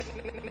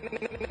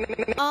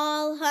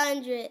All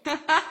Hundreds. I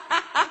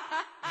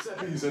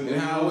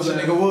wish a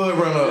nigga would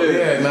run up.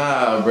 Yeah,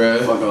 nah,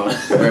 bruh. Fuck off.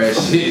 Bruh,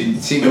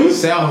 she goes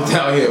south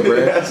out here,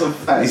 bruh. That's a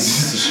fact. It's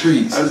just the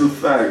streets. That's a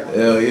fact.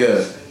 Hell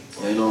yeah.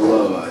 Ain't no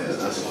love out here.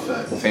 That's a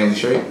fact. Family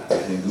straight?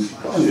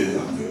 Oh, yeah,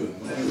 I'm good.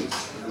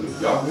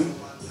 Y'all good?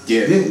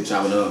 Yeah.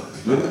 Chopping up.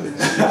 I'm good.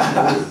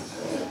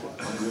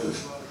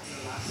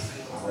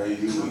 Alright,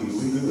 we good.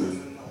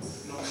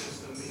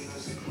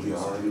 We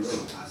already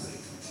ready.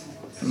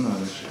 No,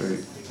 that's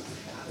straight.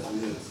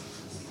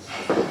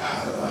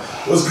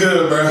 What's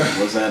good, bro?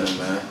 What's happening,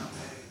 man?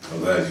 I'm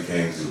glad you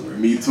came through, bro.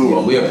 Me too.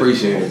 Well, we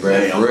appreciate it, bro.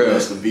 Hey, I'm for real.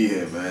 blessed to be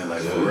here, man.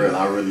 Like, for real.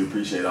 I really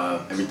appreciate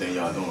everything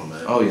y'all doing,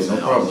 man. Oh, yeah, no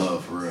problem. All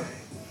love, for real.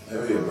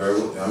 Hell yeah,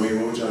 bro. I mean,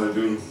 what we're trying to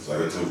do,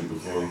 like I told you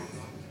before,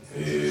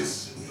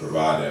 is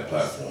provide that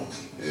platform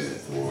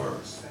for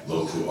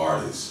local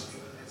artists,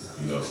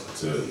 you know,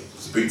 to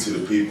speak to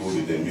the people,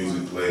 get their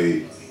music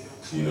played,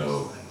 you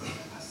know,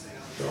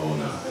 the whole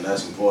nine. And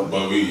that's important.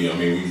 But we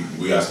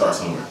gotta start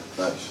somewhere.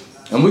 Thanks.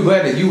 And we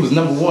glad that you was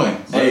number one.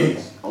 Hey,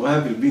 I'm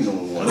happy to be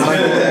number one. Like,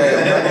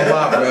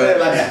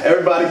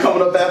 everybody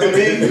coming up after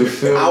me,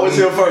 I was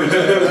here first.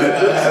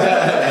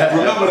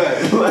 Remember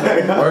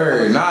that.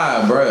 Word,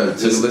 nah, bro.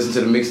 To listen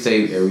to the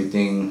mixtape,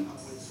 everything,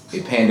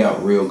 it panned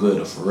out real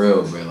good, for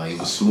real, bro. Like, it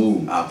was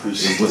smooth. I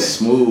appreciate that. It was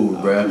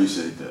smooth, bro. I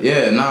appreciate that.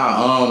 Yeah,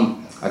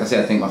 like I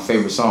said, I think my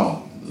favorite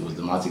song was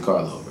the Monte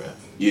Carlo, bro.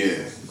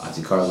 Yeah.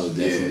 Monte Carlo,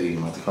 definitely.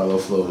 Monte Carlo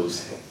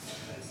flows.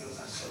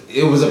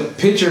 It was a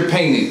picture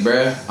painted,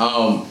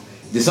 bruh.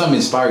 Did something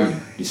inspire you?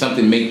 Did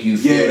something make you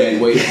feel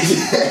that way?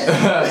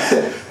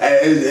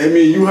 I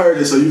mean, you heard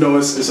it, so you know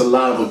it's a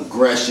lot of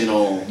aggression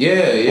on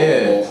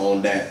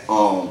on that.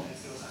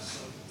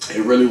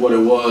 It really what it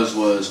was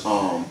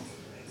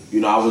you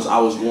know, I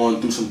was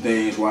going through some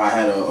things where I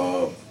had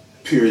a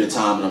period of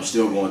time, and I'm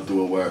still going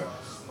through it, where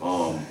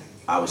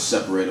I was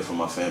separated from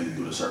my family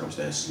due to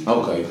circumstances. You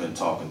know, we couldn't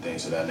talk and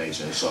things of that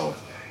nature. And so,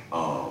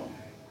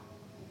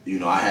 you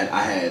know, I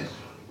had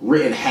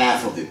written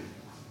half of it,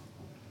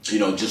 you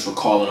know, just for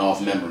calling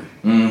off memory.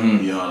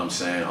 Mm-hmm. You know what I'm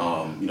saying?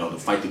 You know, to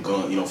fight with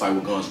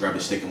guns, grab the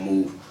stick and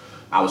move.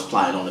 I was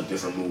plotting on a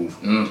different move.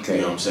 Okay.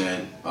 You know what I'm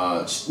saying?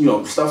 You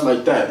know, stuff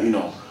like that, you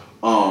know.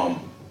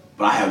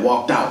 But I had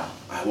walked out.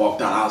 I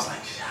was like,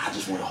 I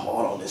just went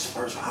hard on this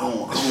first. I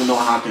don't know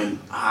how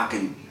I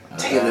can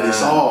tailor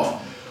this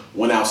off.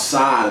 Went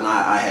outside and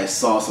I had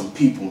saw some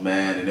people,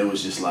 man, and it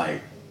was just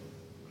like,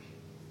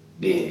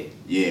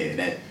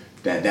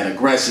 that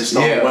aggression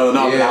started welling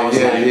up, and I was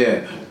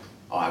like,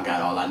 oh, I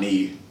got all I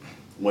need.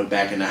 Went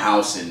back in the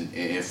house and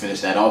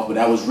finished that off, but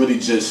that was really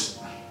just,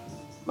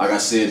 like I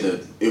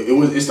said,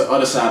 it's the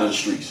other side of the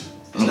streets.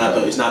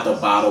 It's not the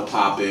bottle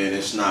popping.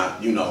 It's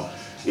not, you know,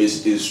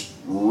 it's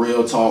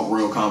real talk,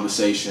 real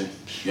conversation.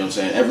 You know what I'm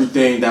saying?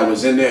 Everything that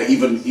was in there,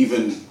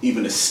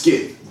 even a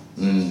skit,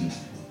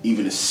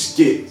 even a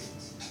skit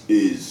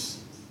is,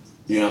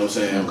 you know what I'm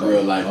saying,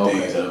 real life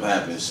things that have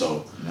happened.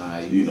 So,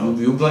 you know,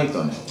 you blanked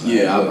on that. Right?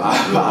 Yeah,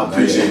 I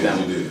appreciate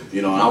that.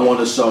 You know, and I want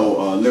to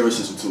show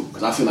lyricism too,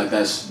 because I feel like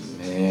that's,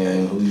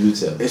 man, who you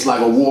tell? It's like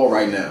a war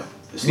right now.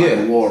 It's like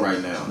a war right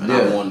now, and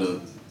I want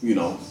to, you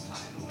know,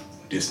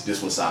 this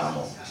what side I'm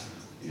on.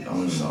 You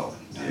know, so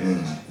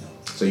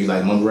So you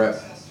like mumble rap?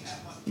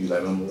 You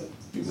like mumble rap?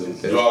 You good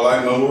with that? Do I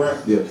like mumble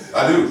rap? Yeah,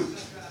 I do.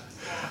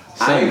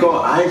 I ain't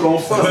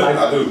gonna front. Like,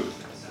 I do.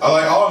 I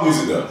like all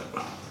music though.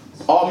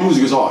 All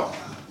music is art.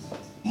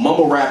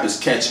 Mumble rap is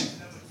catchy.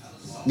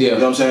 Yeah. You know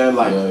what I'm saying?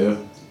 Like,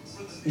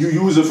 you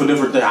use it for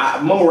different things.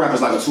 Mumble rap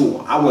is like a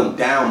tool. I wouldn't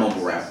down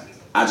mumble rap.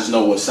 I just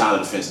know what side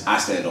of the fence I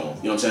stand on. You know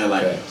what I'm saying?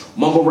 Like,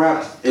 mumble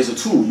rap is a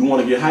tool. You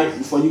want to get hyped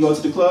before you go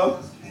to the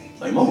club?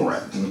 Like mumble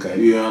rap. Okay.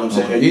 You know what I'm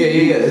saying?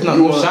 Yeah. It's not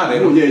no shot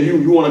at it. Yeah,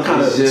 you want to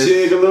kind of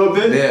jig a little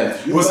bit?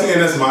 Yeah. Well, see,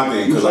 and that's my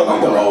thing, because I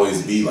like to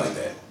always be like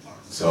that.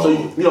 So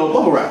you know,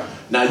 mumble rap.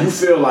 Now, you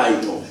feel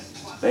like, you know,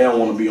 they don't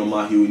want to be on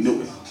my Huey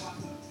Newton.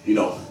 You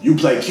know, you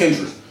play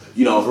Kendrick.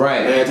 You know,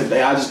 man,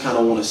 today I just kind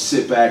of want to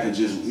sit back and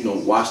just, you know,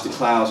 watch the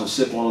clouds and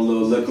sip on a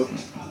little liquor.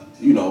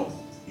 You know,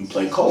 you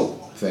play Cole.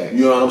 Fact.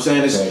 You know what I'm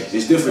saying?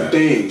 It's different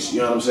things.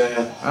 You know what I'm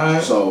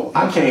saying? So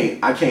I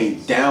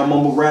can't down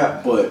mumble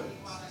rap, but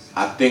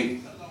I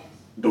think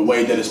the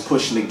way that it's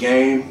pushing the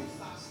game,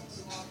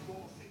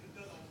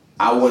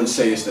 I wouldn't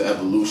say it's the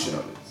evolution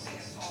of it.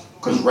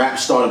 Because rap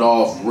started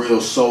off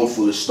real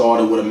soulful. It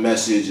started with a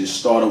message. It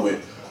started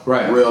with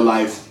real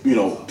life, you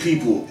know,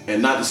 people.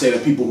 And not to say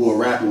that people who are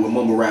rapping with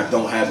mumble rap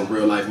don't have a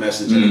real life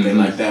message or anything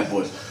like that,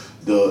 but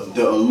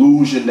the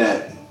illusion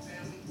that,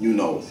 you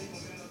know,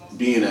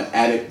 being an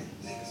addict,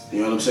 you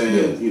know what I'm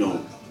saying? You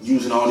know,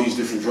 using all these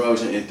different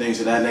drugs and things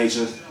of that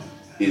nature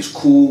is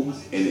cool,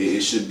 and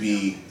it should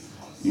be,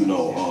 you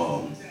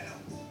know,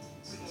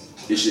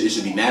 it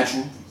should be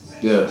natural.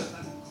 Yeah.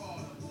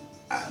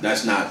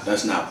 That's not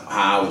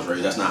how I was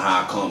raised. That's not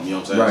how I come. You know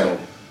what I'm saying?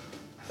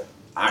 So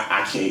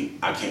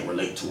I can't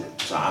relate to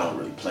it. So I don't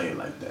really play it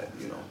like that.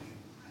 You know.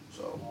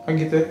 So I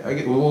get that.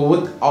 Well,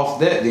 what off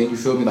that then? You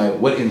feel me? Like,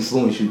 what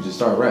influenced you to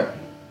start rap?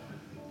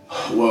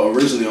 Well,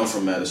 originally I'm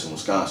from Madison,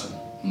 Wisconsin.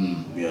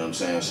 You know what I'm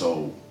saying?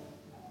 So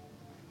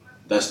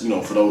that's, you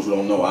know, for those who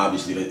don't know,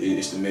 obviously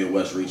it's the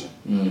Midwest region.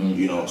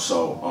 You know,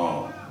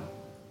 so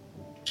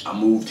I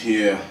moved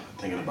here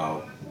thinking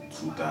about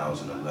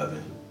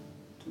 2011,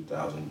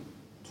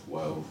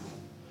 2012.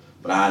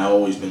 But I had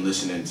always been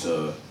listening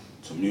to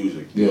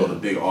music. You know, the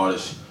big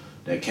artists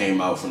that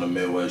came out from the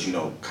Midwest, you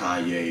know,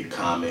 Kanye,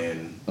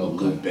 Common,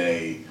 Lupe,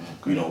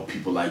 you know,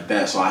 people like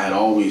that. So I had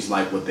always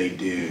liked what they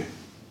did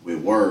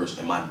with words,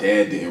 and my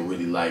dad didn't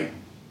really like,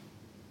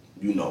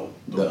 you know,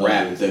 the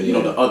rap, you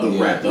know, the other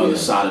rap, the other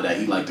side of that.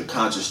 He liked the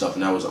conscious stuff,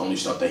 and that was the only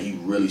stuff that he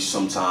really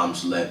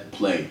sometimes let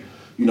play.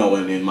 You know,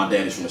 and then my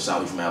dad is from the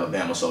South, he's from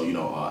Alabama, so, you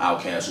know,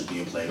 Outkast was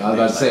being played. I was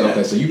about to say,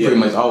 okay, so you pretty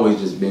much always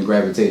just been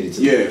gravitated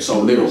to the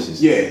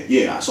lyricists.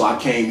 Yeah. So I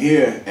came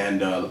here,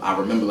 and I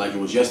remember like it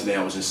was yesterday,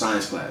 I was in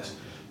science class,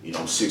 you know,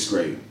 6th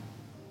grade.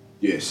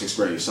 Yeah, 6th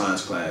grade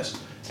science class.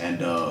 And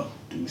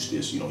dude's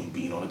this, you know, he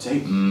beating on the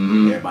table.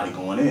 Everybody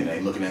going in, they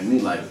looking at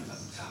me like,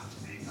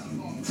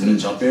 you finna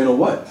jump in or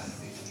what?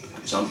 I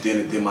jumped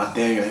in and did my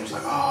thing, and it was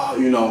like, oh,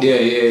 you know.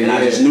 And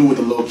I just knew with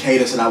the little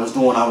cadence that I was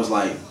doing, I was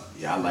like,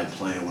 yeah, I like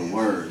playing with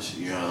words,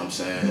 you know what I'm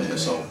saying? And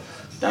so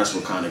that's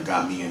what kind of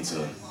got me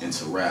into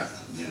rap,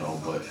 you know.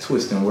 But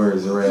twisting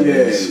words around.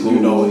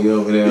 You know,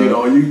 over there. You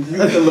know, you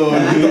get the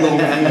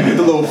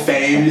little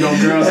fame. You know,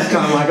 girls is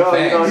kind of like, oh,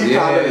 you know, you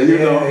kind of, you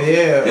know,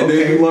 and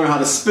then you learn how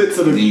to spit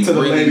to the ladies. You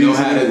know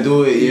how to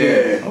do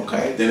it.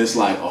 Okay. Then it's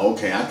like, oh,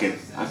 okay, I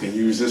can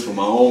use this for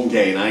my own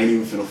gain. I ain't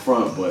even finna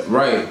front, but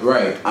right.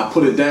 I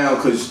put it down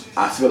because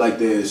I feel like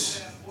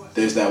there's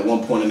that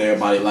one point in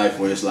everybody's life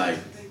where it's like,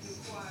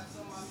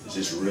 is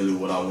this really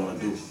what I want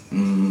to do?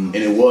 And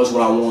it was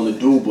what I wanted to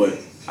do, but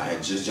I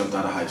had just jumped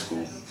out of high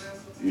school,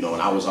 you know,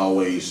 and I was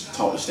always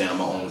taught to stand on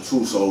my own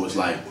too, so it was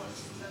like,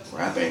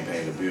 rap ain't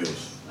paying the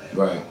bills.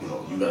 Right. You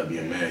know, you gotta be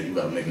a man, you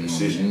gotta make a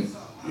decision,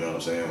 you know what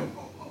I'm saying?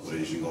 What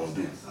is you gonna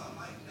do?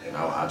 And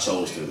I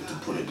chose to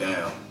put it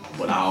down,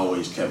 but I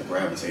always kept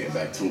gravitating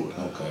back to it.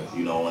 Okay.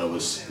 You know, and it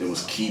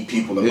was key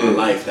people in my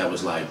life that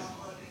was like,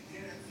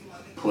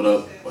 put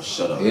up or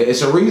shut up. Yeah,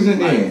 it's a reason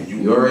then. Like,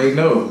 you already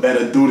know.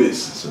 Better do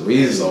this. It's a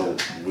reason.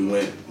 So we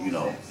went, you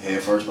know,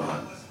 head first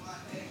behind it.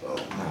 So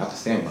I have to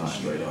stand behind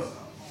straight up.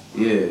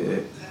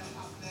 Yeah.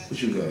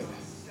 What you got?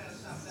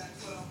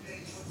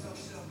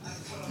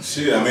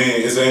 Shit, I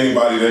mean, is there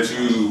anybody that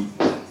you,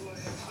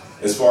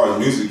 as far as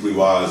musically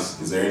wise,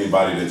 is there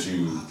anybody that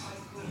you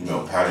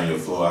know, pattern your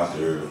flow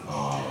after,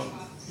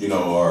 you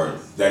know, or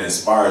that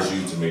inspires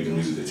you to make the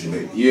music that you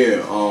make?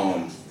 Yeah,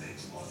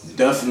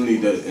 definitely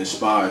that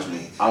inspires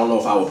me. I don't know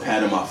if I would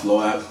pattern my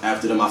flow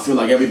after them. I feel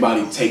like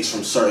everybody takes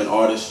from certain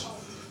artists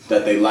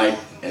that they like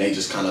and they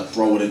just kind of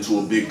throw it into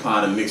a big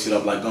pot and mix it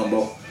up like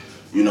gumbo.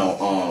 You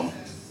know,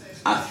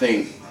 I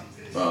think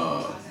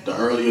the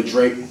earlier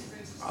Drake,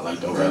 I like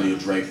the earlier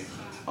Drake.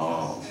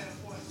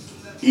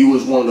 He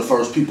was one of the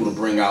first people to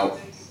bring out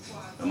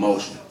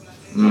emotion.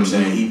 You know what I'm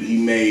saying? He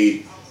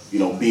made, you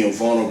know, being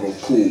vulnerable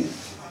cool.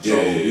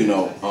 So, you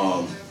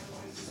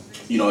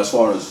know, as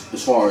far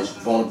as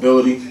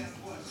vulnerability,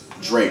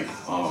 Drake,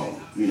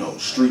 you know,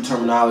 street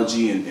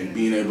terminology and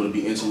being able to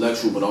be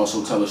intellectual but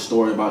also tell a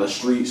story about the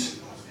streets,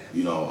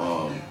 you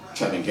know,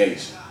 Kevin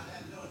Gates.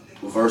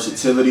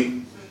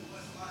 Versatility,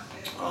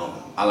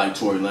 I like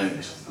Tory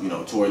Lanez. You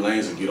know, Tory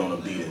Lanez will get on a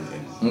beat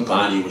and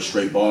body with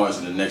straight bars,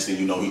 and the next thing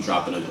you know, he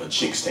dropping a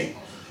chicks tape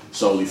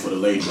solely for the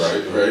ladies.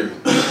 Right.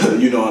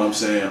 You know what I'm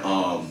saying?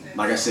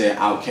 Like I said,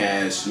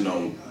 Outkast, you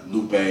know,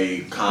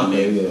 Lupe,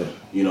 Common,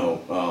 you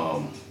know,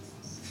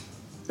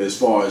 as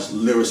far as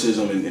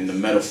lyricism and the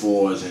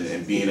metaphors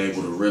and being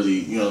able to really,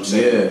 you know what I'm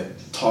saying,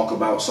 talk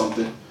about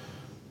something,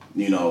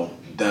 you know,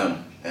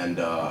 them. And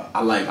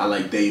I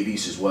like Dave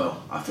East as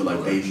well. I feel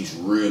like Dave East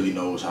really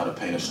knows how to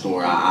paint a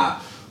story.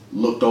 I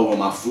looked over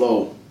my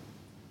flow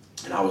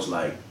and I was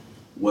like,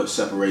 what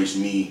separates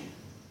me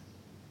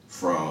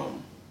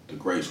from the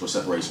greats? What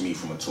separates me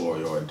from a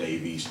Tory or a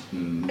Dave East?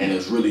 And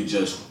it's really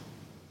just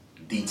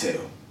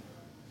detail.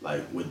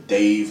 Like with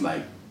Dave,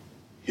 like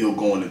he'll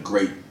go into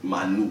great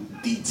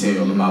minute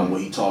detail about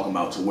what he's talking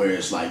about, to where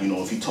it's like, you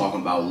know, if he's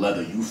talking about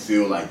leather, you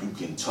feel like you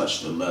can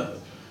touch the leather.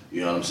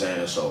 You know what I'm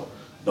saying? So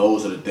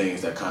those are the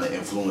things that kind of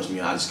influenced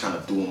me. I just kind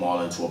of threw them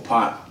all into a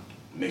pot,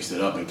 mixed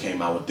it up, and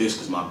came out with this,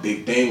 because my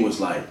big thing was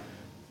like,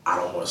 I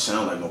don't want to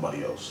sound like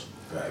nobody else.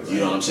 Right. You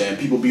know what I'm saying?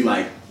 People be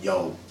like,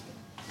 yo,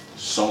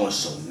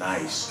 so-and-so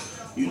nice,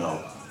 you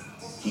know,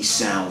 he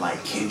sound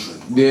like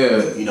Kendrick.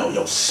 Yeah. You know,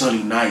 yo,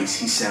 Sonny nice,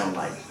 he sound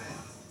like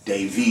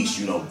Dave East.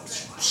 You know,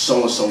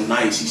 so-and-so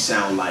nice, he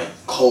sound like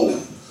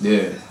Cole.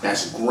 Yeah.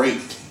 That's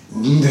great.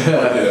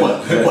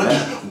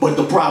 But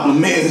the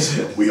problem is,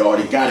 we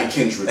already got a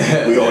Kendrick,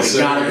 we already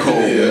got a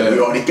Cole, we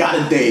already got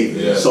a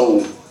Dave,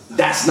 so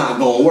that's not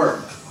gonna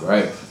work.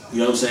 Right. You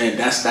know what I'm saying?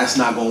 That's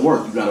not gonna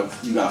work. You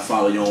gotta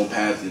follow your own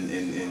path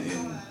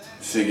and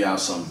figure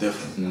out something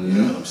different. You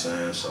know what I'm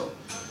saying? So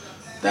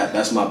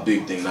that's my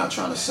big thing. Not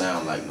trying to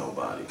sound like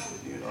nobody.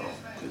 You know,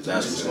 because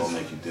that's what's gonna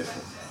make you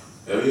different.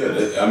 Hell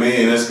yeah. I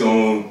mean, that's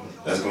gonna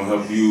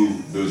help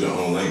you build your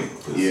own lane.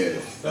 Yeah.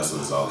 That's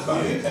what it's all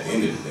about. At the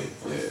end of the day,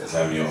 it's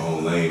having your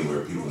own lane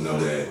where people know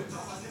that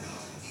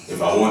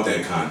if I want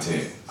that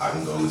content, I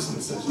can go listen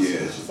to such and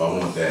such. If I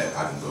want that,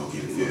 I can go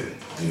get it.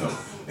 You know,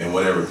 and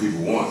whatever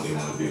people want, they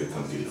want to be able to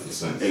come get it for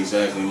Sunday.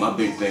 Exactly. My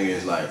big thing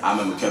is like, I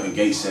remember Kevin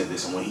Gates said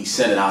this, and when he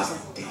said it, I was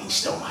like, damn, he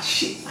stole my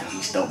shit. Like,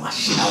 he stole my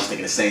shit. I was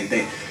thinking the same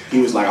thing. He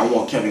was like, I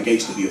want Kevin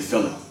Gates to be a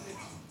villain.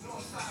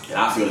 And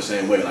I feel the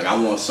same way. Like, I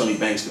want Sonny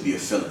Banks to be a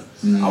feeling.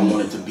 I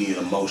want it to be an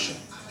emotion.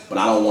 But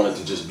I don't want it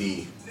to just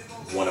be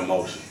one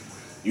emotion.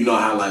 You know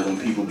how, like, when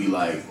people be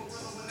like,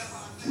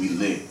 we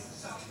lit.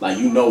 Like,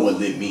 you know what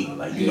lit mean.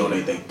 Like, you know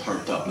they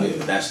turned up. Like,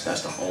 but that's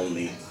the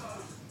only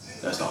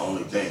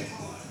thing.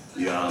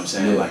 You know what I'm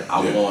saying? Like,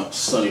 I want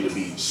Sonny to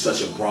be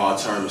such a broad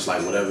term. It's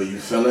like, whatever you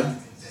feeling,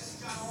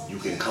 you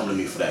can come to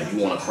me for that. You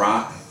want to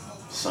cry?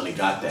 Sonny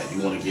got that.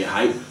 You want to get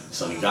hyped?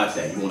 Sonny got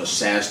that. You want a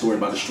sad story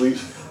about the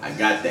streets? I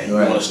got that. You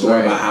want a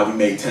story about how we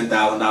made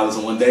 $10,000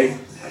 in one day?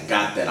 I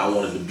got that. I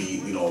wanted to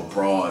be, you know, a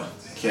broad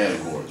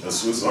category. A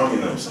Swiss Army,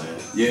 you know what I'm saying?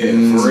 Yeah,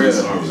 for real.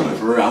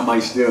 For real. I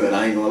might steal that.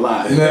 I ain't gonna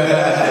lie.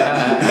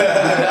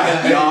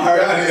 Y'all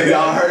heard it.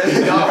 Y'all heard it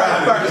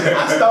first. I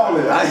stole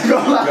it. I ain't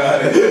gonna lie.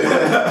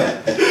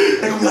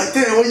 They gonna be like,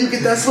 damn, where you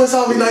get that Swiss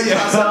Army knife?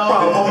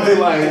 I'm gonna be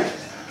like,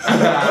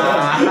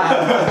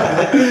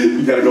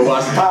 you gotta go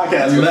watch the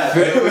podcast for that.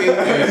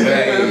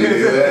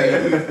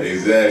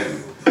 Exactly.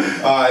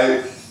 All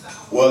right.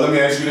 Well, let me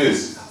ask you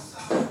this,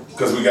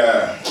 because we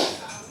got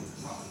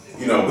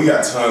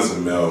tons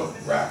of male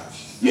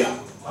rappers. Yeah.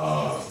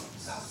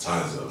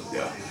 Tons of them.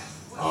 Yeah.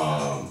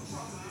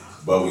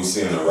 But we've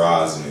seen a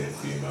rise in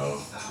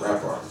female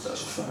rap artists.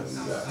 That's a fact. We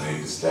got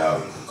Megan Thee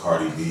Stallion,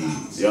 Cardi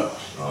B's. Yeah.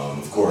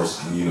 Of course,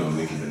 you know,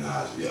 Nicki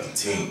Minaj,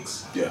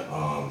 Tinks. Yeah.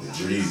 The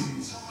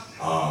Dreezys.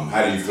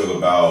 How do you feel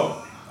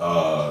about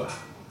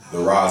the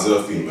rise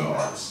of female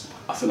artists?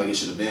 I feel like it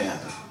should have been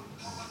happened.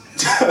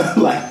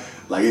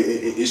 like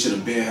it should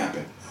have been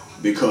happened,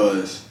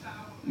 because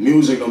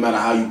music, no matter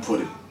how you put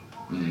it,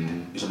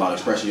 it's about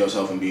expressing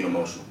yourself and being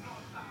emotional.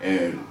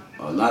 And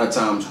a lot of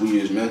times we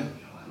as men,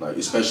 like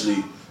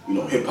especially, you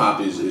know, hip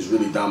hop is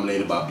really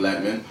dominated by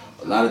black men.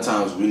 A lot of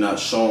times we're not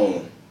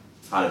shown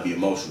how to be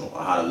emotional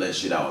or how to let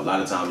shit out. A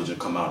lot of times it just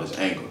come out as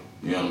anger.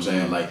 You know what I'm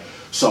saying? Like,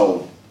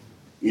 so,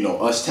 you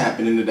know, us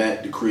tapping into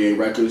that to create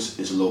records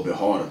is a little bit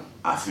harder,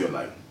 I feel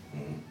like.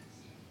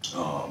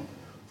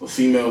 For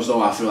females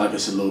though, I feel like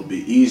it's a little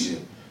bit easier.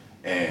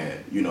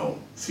 And, you know,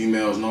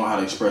 females know how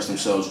to express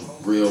themselves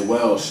real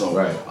well. So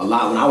a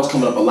lot, when I was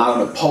coming up, a lot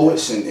of the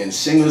poets and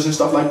singers and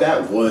stuff like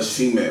that was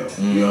female.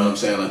 You know what I'm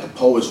saying? Like the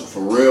poets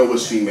for real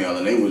was female,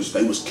 and they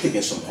was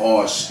kicking some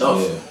hard stuff.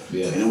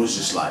 And it was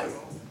just like,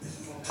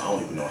 I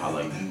don't even know how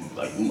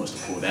you must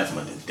have pulled that from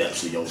like the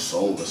depths of your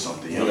soul or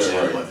something. You know what I'm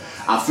saying? But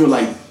I feel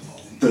like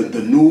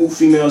the new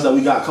females that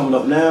we got coming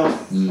up now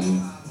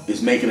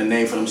is making a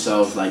name for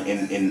themselves, like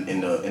in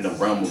the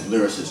realm of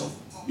lyricism.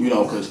 You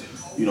know, because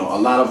you know, a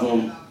lot of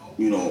them,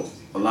 you know,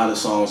 a lot of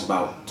songs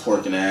about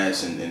twerking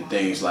ass and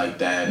things like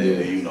that,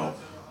 and you know,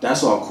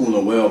 that's all cool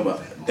and well, but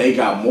they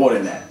got more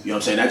than that. You know what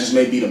I'm saying? That just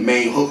may be the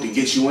main hook to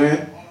get you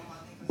in.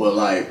 But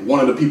like, one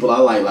of the people I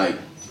like,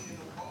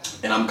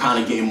 and I'm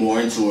kind of getting more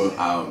into it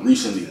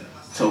recently,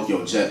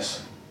 Tokyo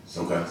Jets.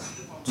 Okay.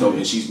 So,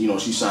 and she's, you know,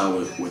 she signed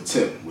with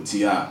Tip, with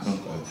T.I.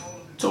 Okay.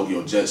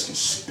 Tokyo Jets can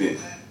spit,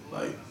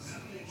 like,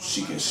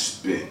 she can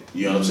spit.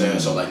 You know what I'm saying?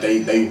 So like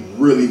they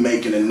really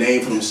making a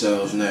name for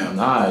themselves now.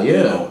 You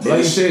know, like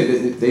you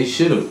said, they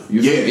should have.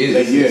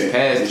 It's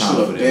past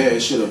time for them. It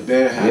should have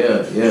been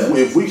happened.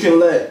 If we can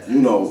let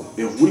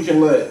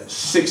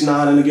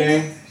 6ix9ine in the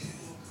game,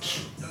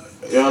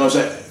 you know what I'm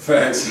saying?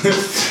 Facts.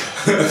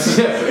 You know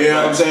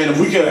what I'm saying? If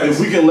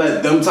we can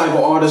let them type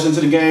of artists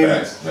into the game,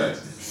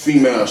 facts.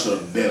 Female should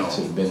have been on.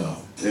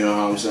 You know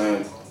what I'm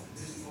saying?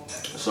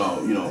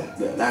 So, you know,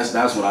 that's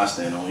what I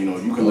stand on. You know,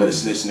 you can let a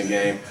snitch in the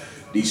game.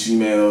 These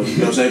females, you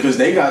know what I'm saying? Because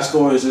they got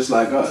stories just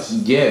like us.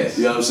 Yes.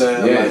 You know what I'm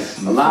saying?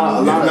 Yes. Like, a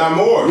lot not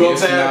more. You know what I'm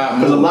saying?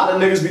 Because a lot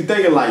of niggas be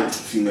thinking like,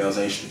 females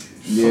ain't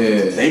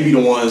shit. They be the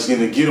ones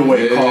getting the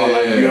getaway car.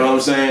 Like, you know what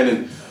I'm saying?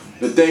 And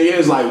the thing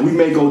is, like, we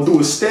may go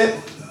do a step.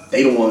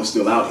 They the ones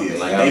still out here.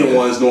 Like, they the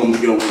ones normally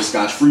get away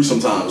scotch-free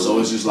sometimes. So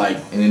it's just like...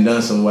 And then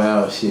done some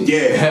wild shit.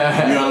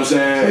 Yeah. You know what I'm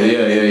saying? So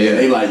yeah.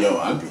 They like, yo,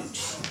 I could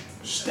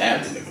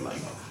stab the nigga. Like,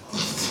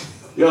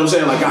 you know what I'm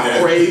saying? Like, got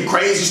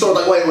crazy story.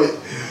 Like, wait,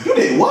 you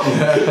did what?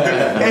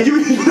 And you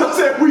know what I'm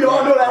saying? We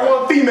all know that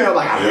one female.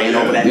 Like, I ran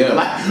over that nigga.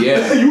 Like,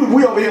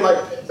 we over here like,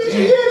 bitch,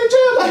 you in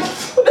jail? Like,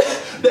 what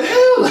the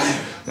hell? Like,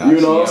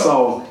 you know,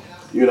 so,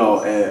 you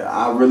know, and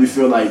I really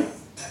feel like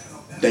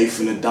they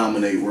finna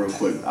dominate real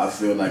quick. I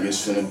feel like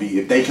it's finna be,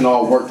 if they can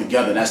all work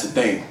together, that's the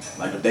thing.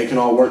 Like, if they can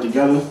all work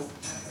together,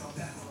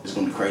 it's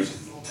gonna be crazy.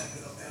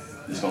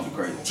 It's gonna be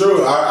crazy.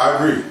 True, I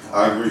agree.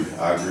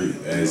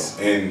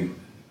 And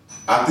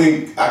I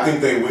think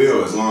they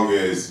will, as long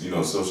as, you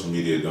know, social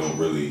media don't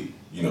really,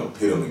 you know,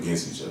 pit them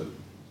against each other.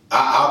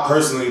 I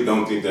personally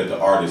don't think that the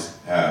artists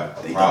have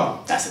a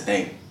problem. That's the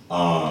thing.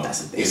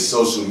 It's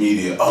social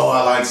media. Oh,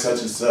 I like such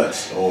and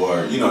such,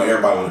 or, you know,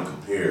 everybody want to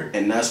compare.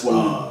 And that's when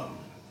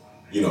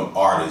you know,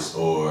 artists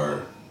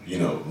or, you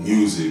know,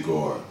 music,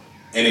 and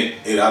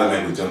it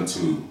automatically jumped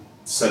to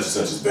such and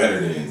such is better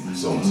than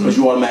so and so. But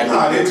you automatically.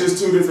 Nah, they're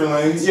just two different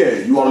lanes. Yeah,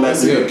 you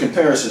automatically get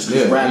comparisons.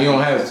 Yeah, you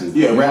don't have to.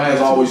 Yeah, rap has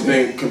always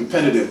been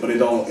competitive, but it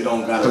don't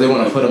got. Because they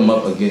want to put them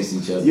up against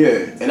each other.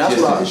 Yeah, and that's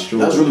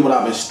really what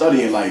I've been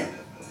studying. Like,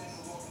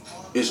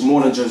 it's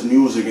more than just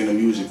music in the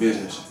music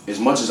business. As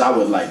much as I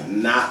would like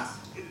not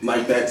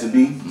like that to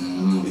be,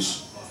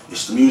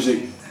 it's the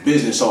music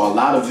business. So a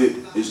lot of it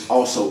is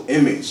also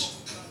image,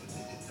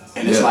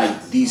 and it's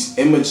like these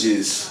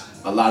images.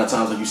 A lot of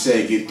times, like you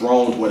said, get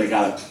thrown where they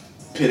gotta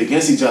pit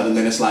against each other, and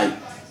then it's like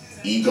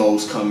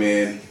egos come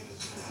in,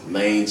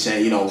 lane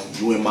change. You know,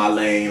 you in my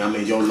lane, I'm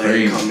in your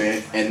lane. Come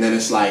in, and then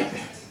it's like,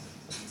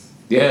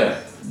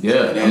 yeah.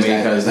 I mean,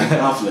 because that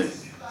conflict.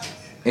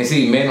 And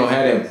see, men don't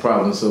have that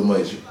problem so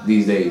much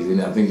these days,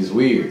 and I think it's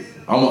weird.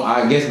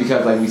 I guess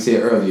because, like we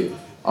said earlier,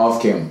 off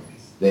camera,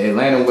 the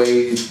Atlanta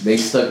ways, they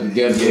stuck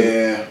together.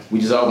 Yeah. We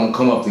just all gonna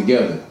come up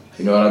together.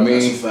 You know what I mean?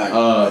 That's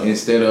a fact.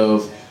 Instead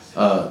of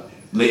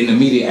letting the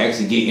media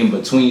actually get in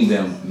between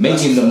them,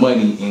 making the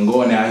money and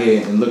going out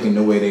here and looking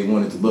the way they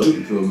want it to look.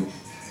 You feel me?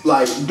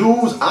 Like,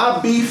 dudes, our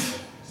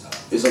beef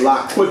is a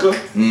lot quicker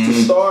to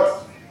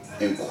start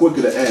and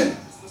quicker to end.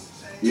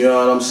 You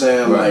know what I'm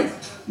saying? Right. Like,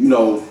 you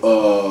know,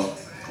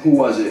 who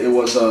was it? It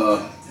was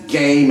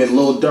Game and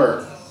Lil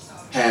Durk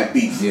had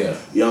beef. Yeah.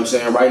 You know what I'm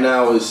saying? Right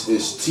now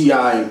it's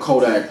T.I. and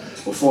Kodak.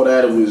 Before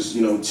that it was,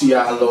 you know,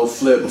 T.I. and Lil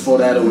Flip. Before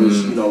that it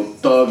was, you know,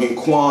 Thug and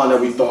Quan that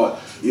we thought.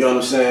 You know what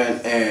I'm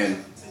saying?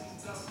 And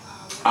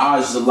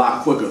ours is a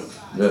lot quicker.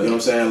 Yeah. You know what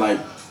I'm saying? Like,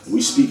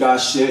 we speak our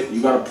shit.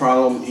 You got a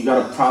problem, he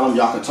got a problem,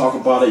 y'all can talk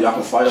about it, y'all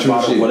can fight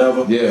about it,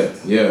 whatever.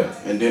 Yeah.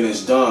 And then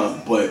it's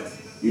done. But,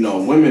 you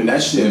know, women,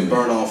 that shit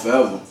burn on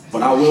forever.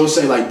 But I will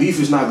say, like, beef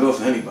is not good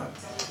for anybody.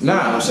 You know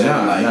what I'm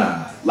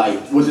saying?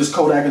 Like with this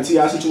Kodak and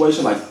T.I.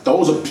 situation, like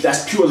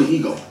that's purely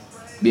ego.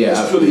 Yeah,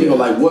 it's purely ego.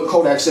 Like what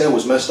Kodak said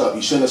was messed up.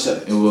 He shouldn't have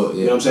said it. You know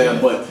what I'm saying?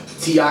 Yeah. But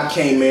T.I.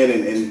 came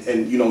in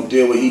and you know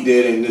did what he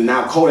did, and then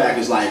now Kodak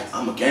is like,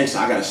 I'm a gangster.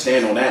 I gotta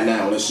stand on that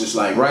now. And it's just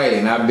like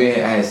and I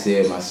had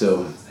said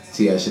myself,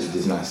 T.I. should have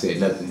just not said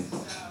nothing,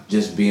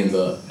 just being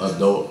the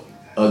adult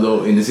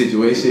in the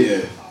situation.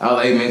 Yeah. I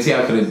was like, man,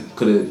 T.I.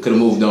 could have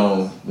moved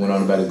on, went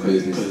on about his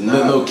business. The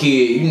little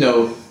kid, you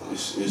know.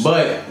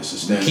 But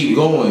you keep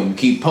going, you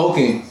keep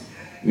poking,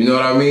 you know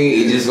what I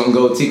mean? It's just gonna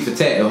go tick for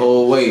tat the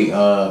whole way.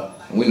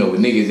 We know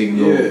with niggas, they can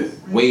go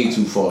way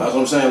too far. That's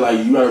what I'm saying.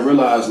 Like, you gotta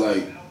realize,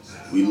 like,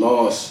 we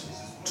lost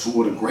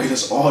two of the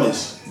greatest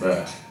artists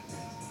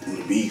through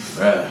the beef.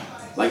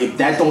 Like, if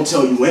that don't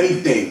tell you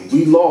anything,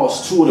 we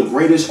lost two of the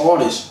greatest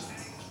artists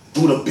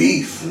through the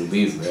beef. Through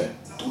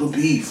the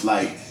beef,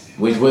 like.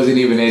 Which wasn't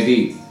even that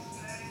deep.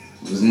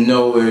 It was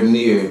nowhere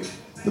near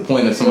the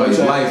point of somebody's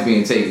life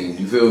being taken.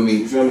 You feel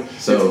me?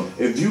 So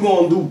if you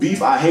gonna do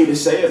beef, I hate to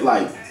say it,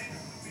 like,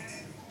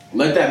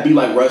 let that be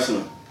like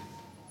wrestling.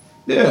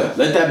 Yeah.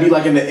 Let that be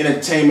like in the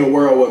entertainment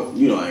world where,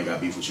 you know, I ain't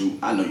got beef with you.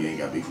 I know you ain't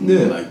got beef with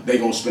me. Like, they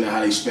gonna spin it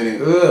how they spin it.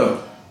 Yeah.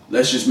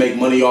 Let's just make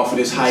money off of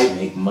this hype.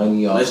 Make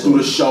money off. Let's do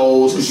the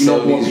shows, because you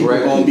know more people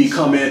gonna be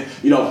coming.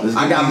 You know,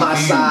 I got my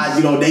side.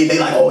 You know, they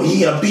like, oh,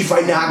 he in a beef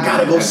right now. I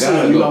gotta go see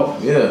him. You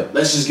know,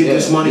 let's just get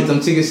this money. Get them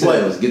ticket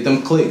sales. Get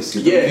them clicks.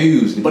 Get them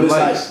views. Get but them it's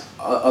likes. like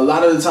a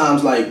lot of the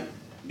times, like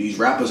these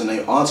rappers and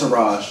their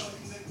entourage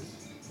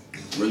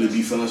really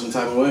be feeling some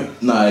type of way.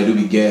 Nah, they do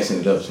be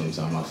gassing it up sometimes.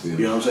 I feel.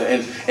 You know what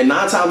I'm saying? And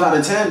 9 times out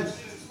of 10,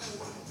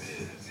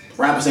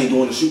 rappers ain't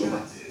doing the shooting,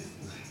 bro.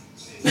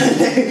 You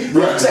know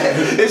what I'm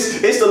saying?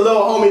 It's the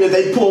little homie that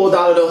they pulled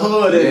out of the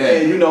hood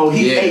and you know,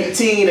 he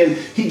 18 and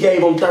he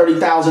gave him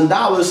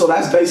 $30,000, so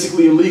that's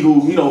basically a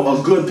legal, you know,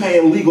 a good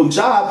paying legal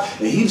job,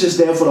 and he just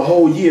there for the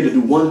whole year to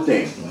do one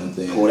thing.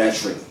 Pull that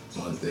trigger.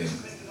 One thing.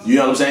 You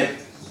know what I'm saying?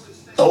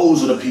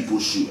 Those are the people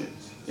shooting.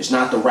 It's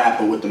not the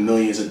rapper with the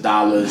millions of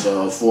dollars,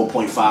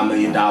 $4.5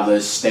 million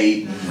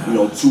estate, you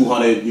know,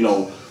 200, you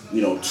know,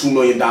 $2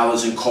 million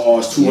in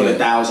cars,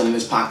 200,000 in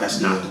his pocket. That's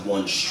not the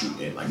one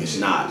shooting. Like, it's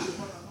not.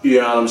 You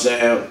know what I'm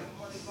saying?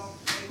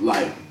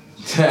 Like,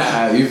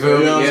 you feel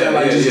me? You know what I'm saying?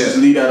 Like, just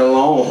leave that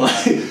alone.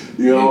 Like,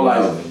 you know,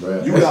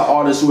 like, you got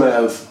artists who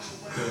have,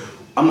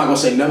 I'm not gonna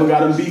say never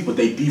got in beef, but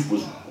they beef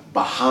was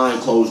behind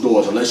closed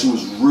doors. Unless you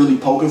was really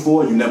poking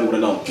for it, you never would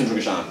have known. Kendrick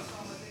and Sean.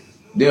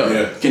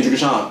 Kendrick and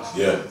Sean.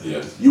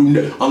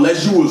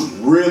 Unless you was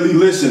really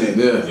listening,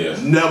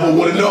 never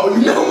would have known.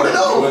 You never would have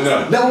known.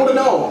 Never would have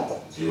known.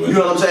 You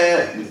know what I'm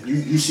saying?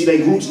 You see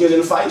they groups getting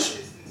in fights?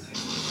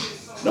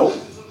 Nope.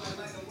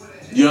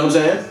 You know what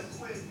I'm saying?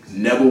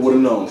 Never would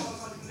have known.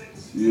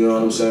 You know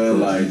what I'm saying?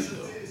 Like,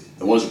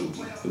 it was a good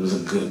beef. It was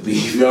a good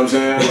beef. You know what I'm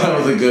saying? Like, that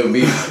was a good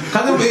beef.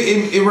 Cause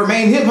it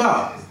remained hip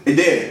hop. It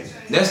did.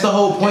 That's the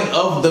whole point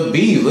of the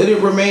beef. Let it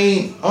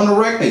remain on the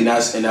record. And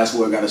that's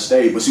where it gotta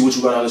stay. But see, what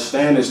you gotta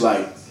understand is,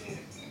 like,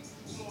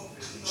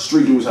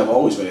 street dudes have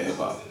always been in hip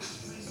hop,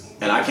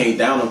 and I can't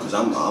down them because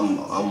I'm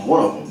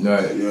one of them.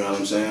 Right. You know what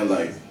I'm saying?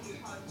 Like,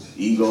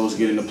 egos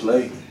get into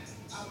play,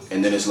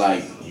 and then it's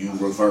like you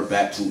revert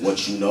back to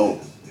what you know.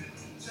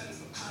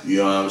 You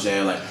know what I'm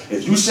saying? Like,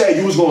 if you say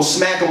you was gonna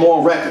smack them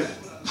on record,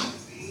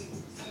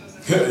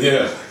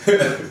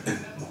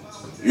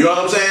 You know what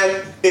I'm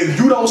saying? If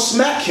you don't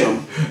smack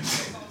him,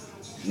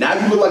 now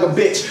you look like a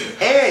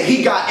bitch. And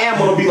he got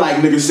ammo to be like,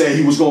 nigga said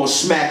he was gonna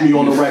smack me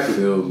on the record.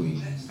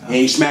 He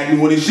ain't smacked me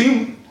when he see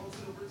me.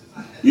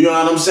 You know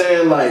what I'm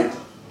saying? Like,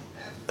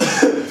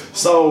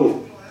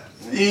 so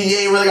you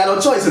ain't really got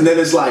no choice. And then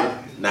it's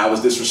like, now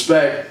it's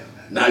disrespect.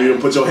 Now you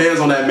done put your hands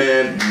on that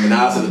man, and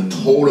now it's a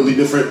totally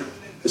different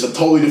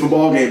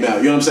ball game now.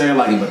 You know what I'm saying?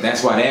 Like, but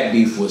that's why that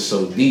beef was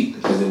so deep,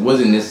 because it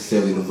wasn't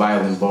necessarily the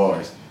violent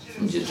bars.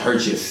 It just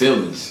hurt your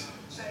feelings.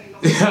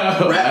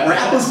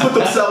 Rappers put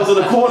themselves in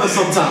a corner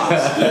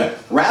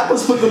sometimes.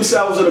 Rappers put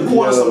themselves in a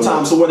corner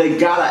sometimes, so where they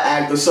gotta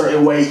act a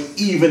certain way,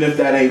 even if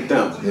that ain't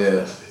them.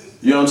 Yeah.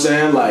 You know what I'm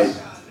saying? Like,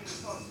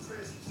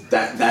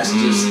 that's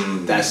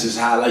just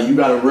how, like, you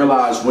gotta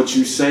realize what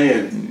you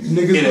saying in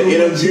an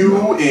interview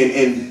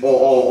and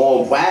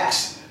on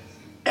wax.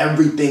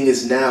 Everything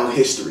is now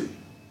history.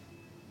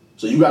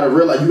 So you gotta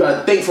realize, you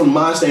gotta think from the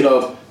mind state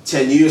of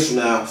 10 years from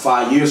now,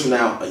 5 years from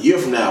now, a year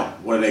from now,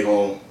 what are they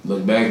gonna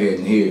look back at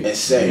and hear and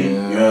say?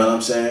 Yeah. You know what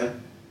I'm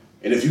saying?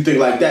 And if you think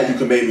like that, you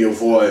can maybe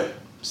avoid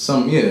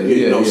some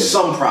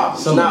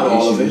problems. Some not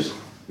all of it.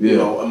 Yeah. You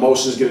know,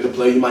 emotions get into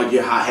play. You might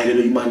get hot-headed,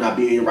 or you might not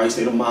be in your right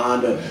state of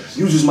mind. Or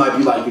you just might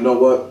be like, you know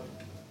what?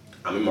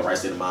 I'm in my right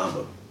state of mind,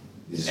 but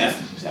this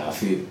is how I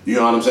feel. You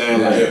know what I'm saying?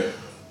 Yeah. Like,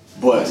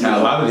 but that's how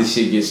a lot of this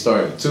shit gets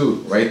started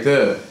too. Right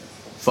there.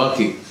 Fuck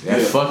it.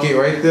 Fuck it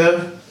right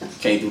there.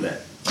 Can't do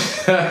that.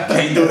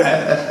 Can't do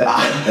that.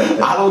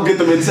 I don't get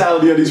the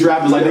mentality of these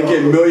rappers. Like, they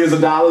get millions of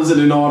dollars and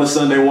then all of a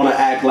sudden they want to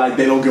act like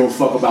they don't give a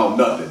fuck about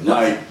nothing.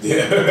 Like,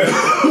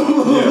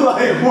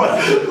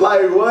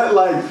 like what?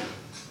 Like,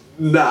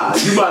 nah,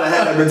 you might have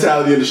had that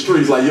mentality in the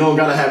streets. Like, you don't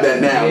gotta have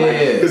that now.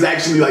 Because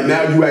actually, like,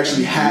 now you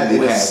actually have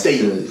it in a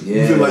state.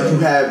 You feel like you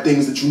have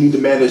things that you need to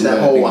manage that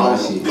whole I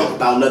don't know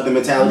about nothing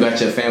mentality. You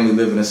got your family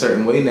living a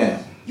certain way now.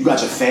 You got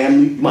your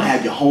family. You might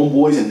have your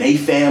homeboys and they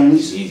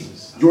families. Jesus.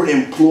 You're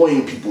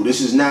employing people. This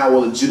is now a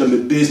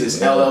legitimate business,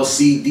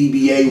 LLC,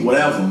 DBA,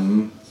 whatever.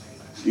 Mm-hmm.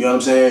 You know what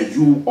I'm saying?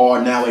 You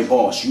are now a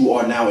boss. You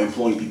are now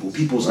employing people.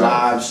 People's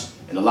lives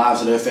and the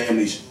lives of their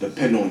families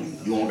depend on you.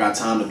 You don't got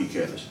time to be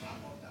careless.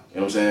 You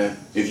know what I'm saying?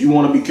 If you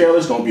want to be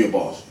careless, don't be a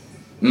boss.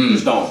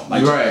 Just don't.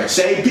 Like,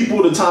 save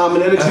people the time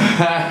and energy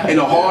and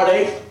the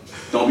heartache.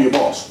 Don't be a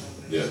boss.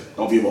 Yeah.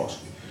 Don't be a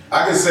boss.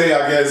 I can say,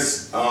 I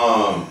guess,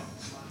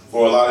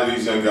 for a lot of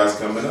these young guys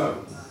coming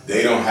up,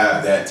 they don't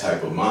have that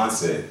type of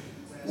mindset,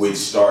 which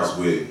starts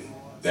with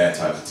that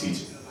type of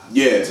teaching.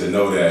 Yeah. To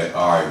know that,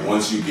 all right,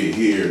 once you get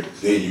here,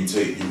 then you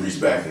reach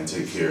back and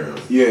take care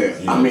of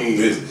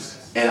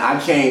business. And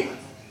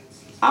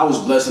I was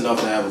blessed enough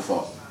to have a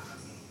father.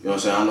 You know what I'm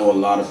saying? I know a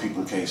lot of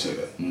people can't say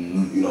that.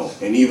 Mm-hmm. You know,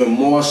 and even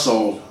more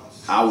so,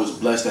 I was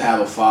blessed to have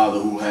a father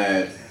who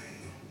had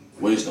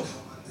wisdom.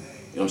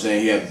 You know what I'm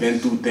saying? He had been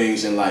through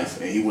things in life,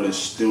 and he would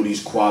instill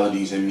these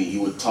qualities in me. He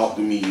would talk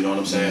to me, you know what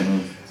I'm saying?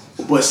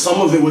 Mm-hmm. But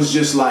some of it was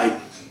just like,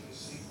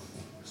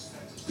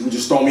 he would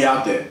just throw me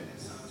out there.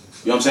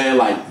 You know what I'm saying?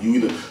 Like, you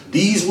either,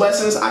 these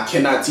lessons I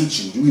cannot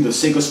teach you. You either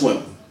sink or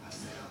swim.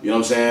 You know what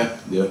I'm saying?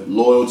 Yeah.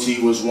 Loyalty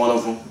was one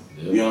of them.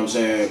 Yeah. You know what I'm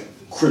saying?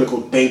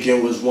 Critical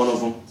thinking was one of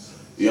them.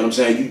 You know what I'm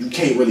saying? You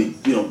can't really,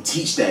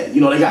 teach that.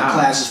 You know, they got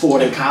classes for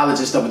it in college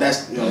and stuff, but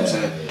that's, you know what I'm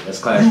saying? Yeah, that's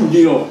class. You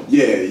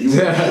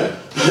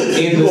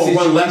gonna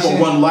run left or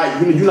run right.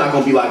 You're not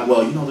gonna be like,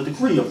 well, the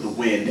degree of the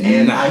wind,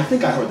 and I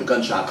think I heard the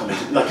gunshot coming.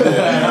 Like, you know what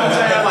I'm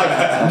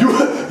saying?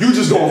 Like, you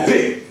just gonna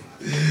pick.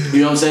 You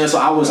know what I'm saying? So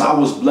I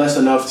was blessed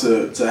enough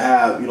to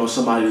have,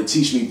 somebody to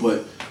teach me,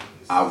 but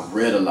I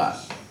read a lot.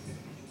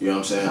 You know what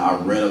I'm saying? I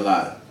read a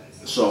lot.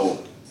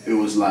 So it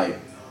was like,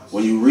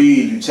 when you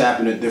read, you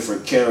tap into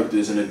different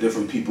characters and the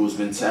different people's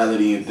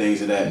mentality and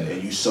things of that,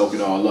 and you soak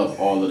it all up,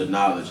 all of the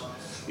knowledge.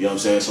 You know what I'm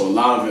saying? So a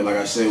lot of it, like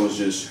I said, was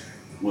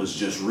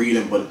just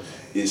reading, but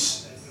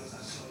it's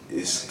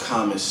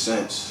common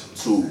sense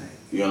too.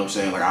 You know what I'm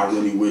saying? Like, I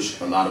really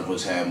wish a lot of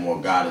us had more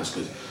guidance,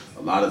 because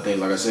a lot of things,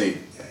 like I say,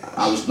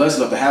 I was blessed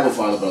enough to have a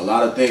father, but a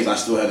lot of things I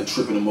still had to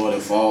trip in the mud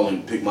and fall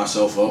and pick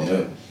myself up.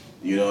 Yeah.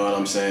 You know what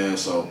I'm saying?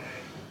 So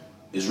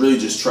it's really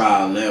just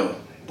trial and error,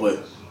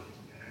 but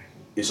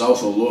it's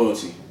also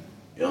loyalty.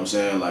 You know what I'm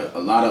saying? Like, a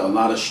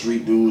lot of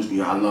street dudes,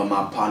 I love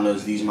my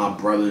partners, these my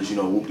brothers,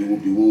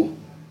 whoop-de-whoop-de-whoop.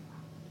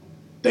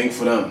 Think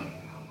for them.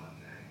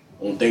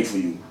 I won't think for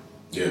you.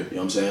 Yeah. You know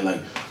what I'm saying?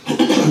 Like,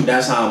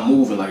 that's how I'm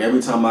moving. Like,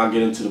 every time I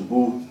get into the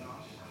booth,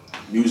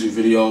 music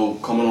video,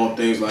 coming on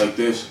things like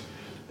this,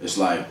 it's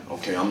like,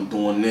 okay, I'm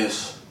doing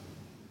this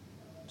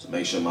to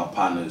make sure my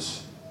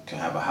partners can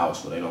have a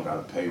house where they don't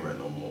gotta pay rent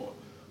no more.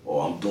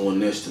 Or I'm doing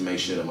this to make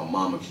sure that my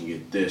mama can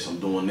get this. I'm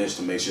doing this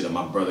to make sure that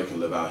my brother can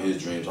live out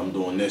his dreams. I'm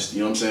doing this, you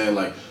know what I'm saying?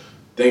 Like,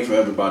 think for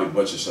everybody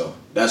but yourself.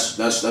 That's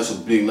a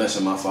big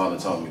lesson my father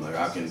taught me. Like,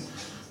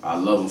 I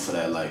love him for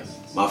that. Like,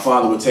 my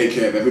father would take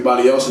care of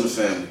everybody else in the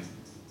family,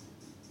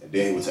 and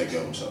then he would take care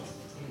of himself.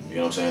 You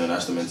know what I'm saying? And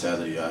that's the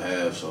mentality I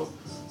have. So,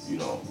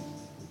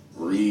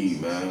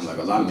 read, man. Like,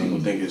 a lot of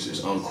people think it's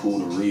uncool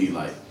to read.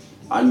 Like,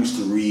 I used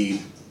to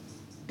read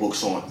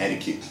books on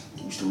etiquette.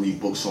 Used to read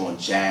books on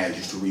jazz.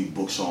 Used to read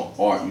books on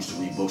art. Used to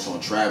read books on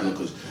traveling,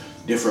 because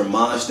different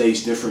mind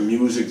states, different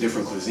music,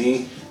 different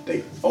cuisine,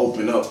 they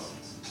open up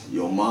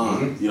your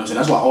mind. You know what I'm saying?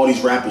 That's why all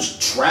these rappers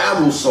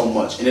travel so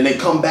much. And then they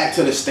come back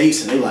to the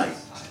States and they like,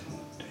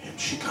 damn,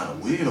 she kind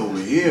of weird over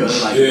here.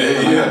 They're like,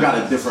 man, I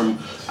got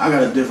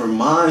a different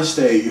mind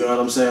state. You know what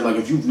I'm saying? Like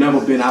if you've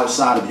never been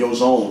outside of your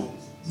zone,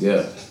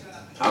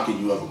 how can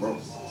you ever grow?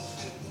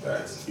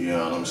 Facts. You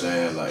know what I'm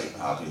saying? Like,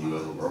 how can you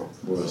ever grow?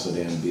 World so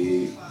damn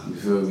big. You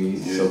feel me?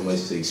 So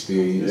much to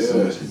experience,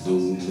 so much to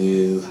do,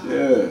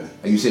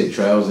 live. Like you said,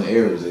 trials and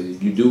errors.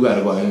 You do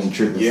gotta go out and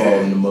trip and fall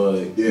in the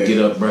mud. Get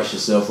up, brush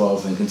yourself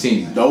off, and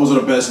continue. Those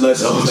are the best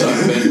lessons.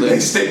 They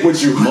stick with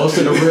you. Most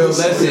of the real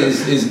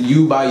lessons is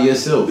you by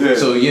yourself.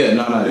 So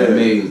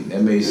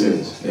that made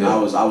sense. And I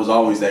was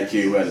always that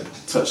kid who had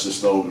to touch the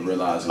stove and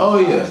realize.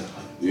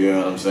 You know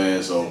what I'm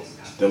saying? So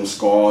them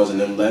scars and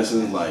them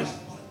lessons, like,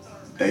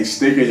 they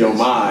stick in your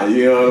mind,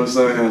 you know what I'm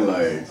saying?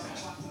 Like,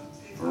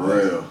 for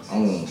real.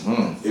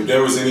 If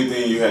there was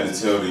anything you had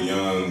to tell the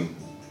young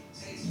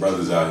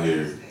brothers out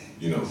here,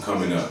 you know,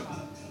 coming up,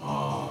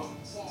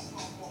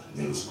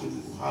 middle school,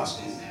 high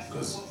school,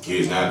 because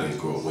kids nowadays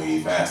grow up way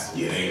faster.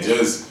 It ain't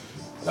just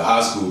the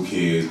high school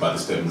kids about to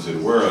step into the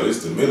world,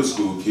 it's the middle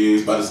school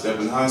kids about to step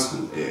in high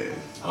school.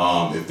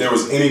 If there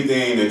was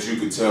anything that you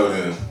could tell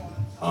them,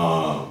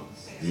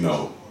 you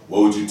know,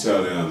 what would you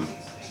tell them,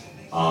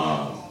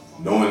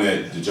 knowing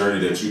that the journey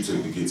that you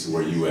took to get to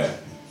where you at,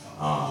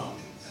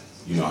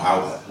 you know,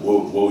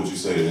 what would you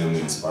say to them to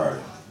inspire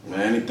them?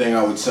 Man, anything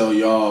I would tell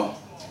y'all,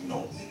 you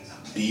know,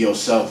 be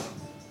yourself.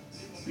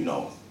 You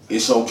know,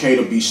 it's okay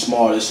to be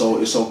smart. It's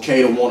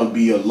okay to want to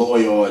be a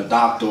lawyer or a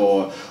doctor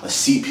or a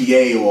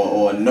CPA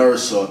or a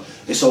nurse, or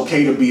it's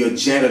okay to be a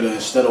janitor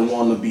instead of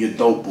wanting to be a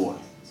dope boy.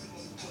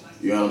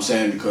 You know what I'm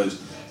saying?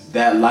 Because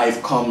that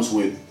life comes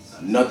with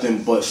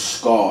nothing but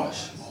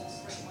scars.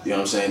 You know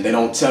what I'm saying? They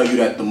don't tell you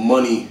that the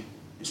money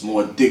is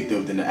more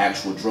addictive than the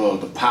actual drug.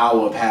 The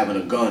power of having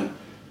a gun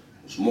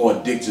is more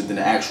addictive than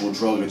the actual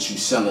drug that you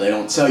selling. They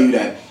don't tell you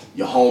that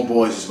your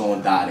homeboys is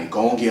gonna die. They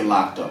gonna get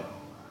locked up.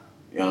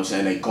 You know what I'm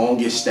saying? They gonna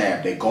get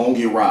stabbed. They gonna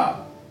get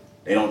robbed.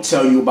 They don't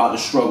tell you about the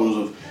struggles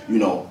of, you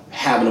know,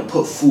 having to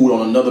put food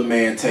on another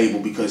man's table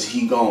because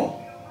he gone.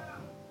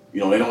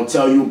 You know, they don't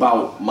tell you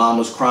about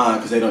mamas crying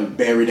because they done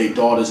buried their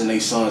daughters and their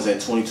sons at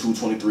 22,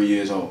 23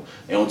 years old.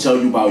 They don't tell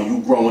you about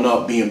you growing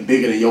up being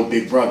bigger than your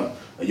big brother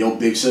or your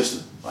big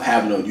sister, or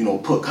having to, you know,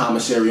 put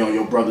commissary on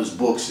your brother's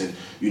books, and,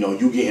 you know,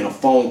 you getting a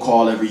phone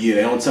call every year.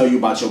 They don't tell you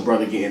about your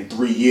brother getting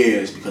 3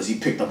 years because he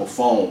picked up a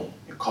phone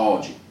and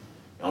called you.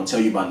 They don't tell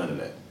you about none of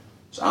that.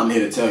 So I'm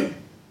here to tell you, you know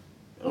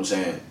what I'm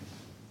saying,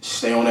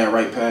 stay on that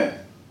right path.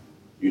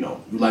 You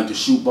know, you like to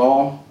shoot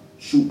ball,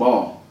 shoot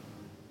ball.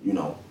 You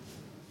know,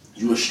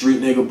 you a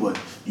street nigga, but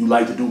you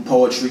like to do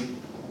poetry,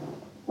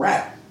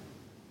 rap. You know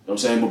what I'm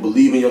saying? But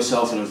believe in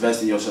yourself and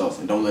invest in yourself,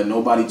 and don't let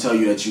nobody tell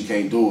you that you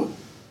can't do it.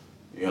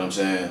 You know what I'm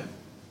saying?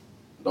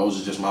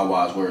 Those are just my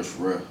wise words,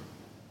 for real.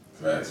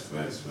 Facts.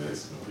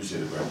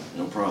 Appreciate it, bro.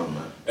 No problem,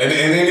 man. And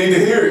they need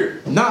to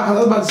hear it. Nah, I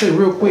was about to say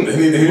real quick. When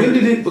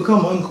did it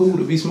become uncool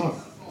to be smart?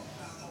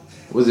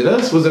 Was it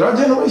us? Was it our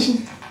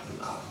generation?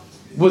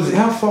 Was it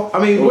how far? I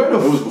mean, where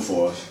the? It was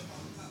before us.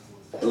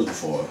 It was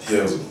before us. Yeah,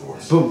 it was before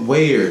us. But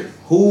where?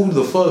 Who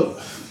the fuck?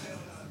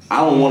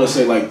 I don't want to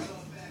say like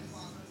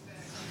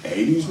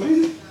 80s,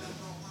 maybe.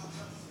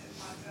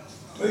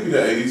 Maybe the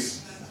 80s.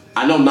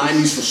 I know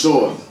 90s for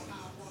sure.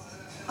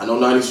 I know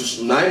 90s for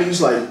sure.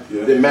 90s, like,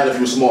 it didn't matter if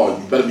you were smart.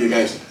 You better be a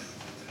gangster.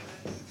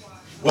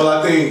 Well,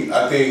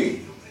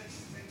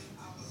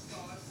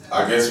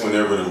 I guess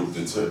whenever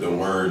the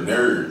word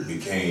nerd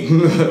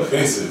became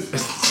offensive.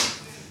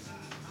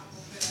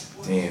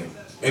 Damn.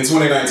 In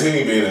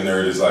 2019, being a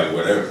nerd is like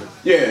whatever.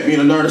 Yeah, being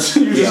a nerd is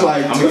you just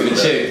like. I'm gonna get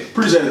a check.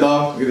 Appreciate it,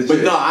 dog.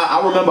 But no,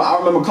 I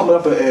remember coming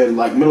up in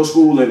like middle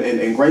school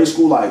and grade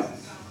school, like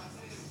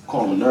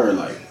calling him a nerd,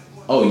 like.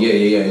 Oh yeah.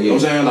 You know what I'm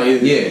saying? Like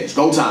it's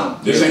go time.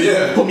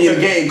 Yeah. Put me in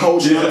the game,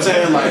 coach. You know what I'm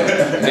saying? Like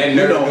that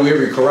nerd knew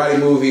every karate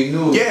move he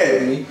knew.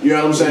 Yeah. You know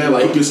what I'm saying?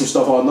 Like he get some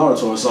stuff on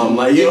Naruto or something.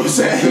 Like you know what I'm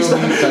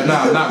saying?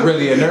 Nah, I'm not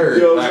really a nerd.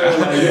 You know what I'm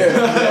saying?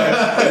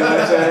 Like, you know what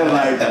I'm saying?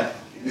 Like,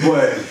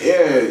 but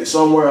yeah,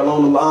 somewhere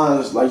along the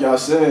lines, like y'all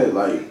said,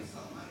 like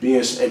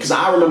being, because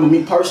I remember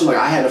me personally,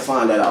 like I had to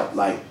find that out.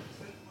 Like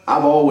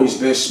I've always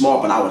been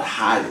smart, but I would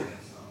hide it.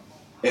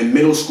 In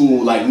middle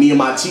school, like me and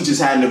my teachers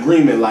had an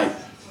agreement, like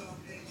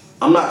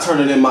I'm not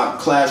turning in my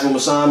classroom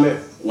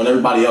assignment when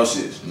everybody else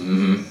is.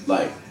 Mm-hmm.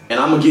 Like, and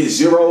I'm gonna get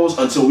zeros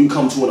until we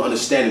come to an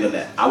understanding of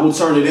that. I will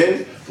turn it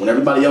in when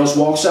everybody else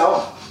walks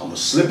out. I'm gonna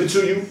slip it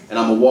to you and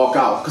I'm gonna walk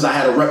out because I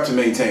had a rep to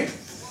maintain.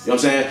 You know what I'm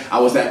saying? I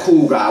was that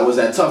cool guy. I was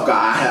that tough guy.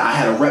 I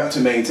had a rep to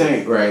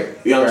maintain. Right.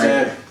 You know what I'm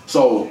saying?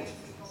 So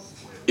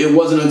it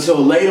wasn't until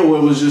later where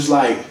it was just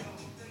like,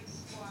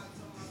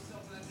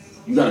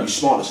 you gotta be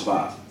smart to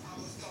survive.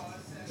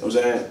 You know what I'm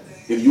saying?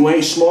 If you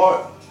ain't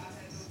smart,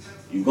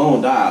 you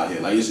gonna die out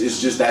here. Like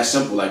it's just that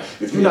simple. Like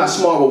if you're not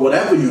smart with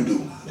whatever you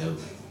do,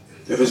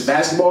 if it's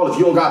basketball, if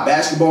you don't got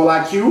basketball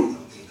IQ,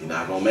 you're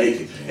not gonna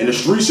make it. In the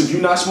streets, if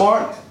you're not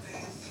smart,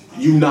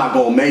 you're not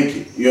gonna make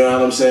it. You know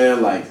what I'm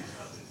saying? Like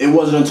it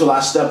wasn't until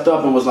I stepped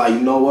up and was like, you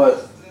know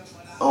what?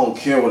 I don't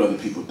care what other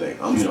people think.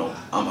 I'm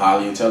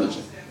highly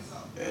intelligent.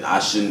 And I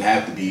shouldn't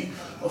have to be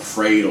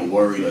afraid or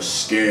worried or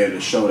scared to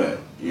show that.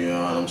 You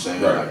know what I'm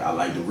saying? Right. Like, I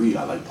like to read,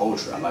 I like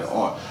poetry, I like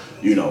art.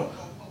 You know,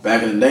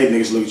 back in the day,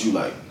 niggas look at you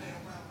like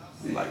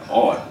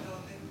art.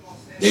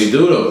 They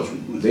do though.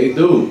 They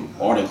do.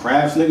 Art and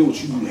crafts, nigga,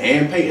 what you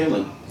hand painting?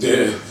 Like,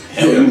 Yeah.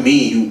 hell you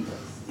mean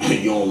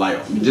you don't like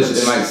Just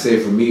and like I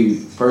said, for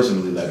me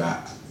personally, like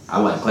I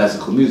like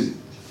classical music.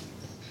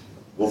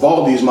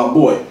 Vivaldi is my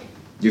boy.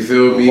 You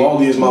feel me?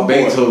 Vivaldi is my boy.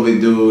 Beethoven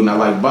dude, and I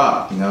like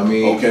Bach. You know what I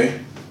mean? Okay.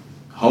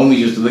 Homies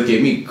used to look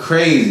at me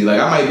crazy. Like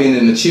I might be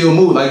in a chill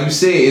mood. Like you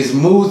said, it's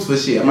moods for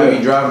shit. I might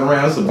be driving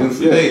around. It's a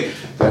beautiful day.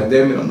 God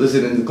damn it, I'm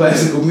listening to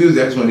classical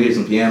music. I just want to hear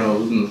some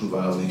pianos and some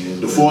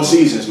violins. The Four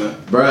Seasons, man.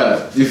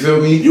 Bruh, you feel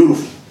me?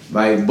 Beautiful.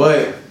 Like,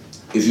 but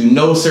if you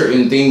know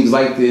certain things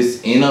like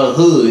this in a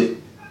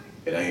hood,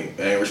 it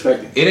ain't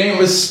respected. It ain't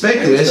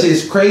respected. That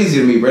shit's crazy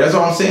to me, bro. That's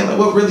all I'm saying. Like,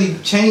 what really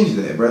changed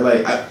that, bro?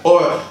 Like,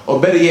 or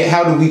better yet,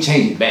 how do we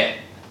change it back?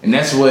 And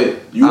that's what I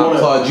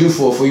applaud you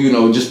for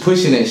just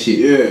pushing that shit.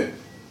 Yeah,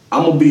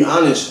 I'm gonna be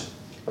honest.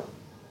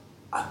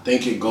 I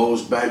think it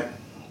goes back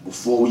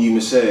before we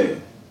even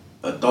said.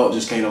 A thought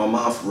just came to my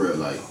mind for real.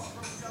 Like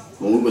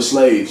when we were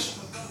slaves,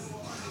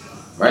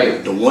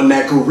 right? The one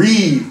that could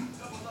read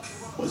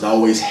was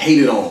always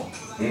hated on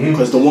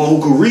because the one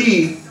who could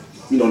read,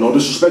 no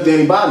disrespect to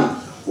anybody,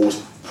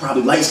 was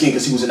probably light skinned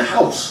because he was in the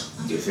house.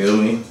 You feel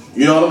me?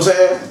 You know what I'm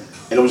saying?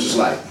 And it was just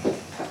like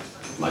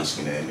light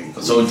skinned ass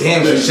nigga. So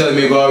damn, you're telling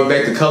me to go all the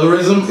way back to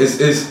colorism?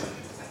 It's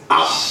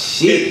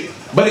shit.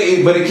 But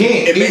it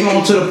can't. Even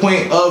on to the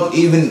point of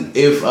even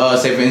if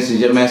say for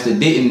instance your master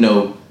didn't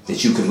know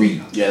that you could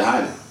read. You gotta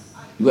hide it.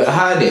 You gotta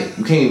hide it.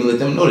 You can't even let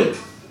them know that.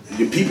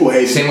 Your people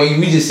hate it. Same way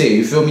we just said.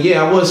 You feel me?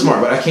 Yeah, I was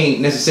smart, but I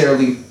can't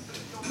necessarily.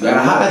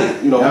 Gotta hide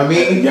it. You know what I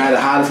mean? You gotta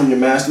hide it from your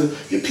master.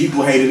 Your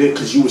people hated it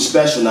because you were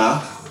special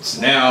now.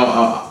 So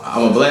now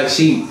I'm a black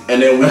sheep.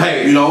 And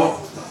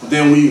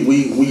then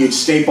we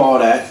escape all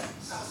that.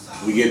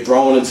 We get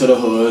thrown into the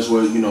hoods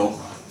where,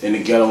 in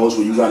the ghettos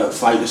where you gotta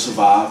fight to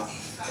survive.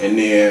 And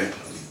then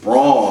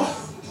brawn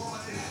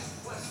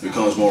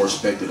becomes more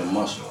respected than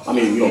muscle. I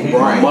mean,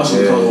 brawn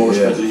muscle becomes more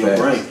respected than your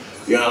brain.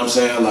 You know what I'm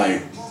saying?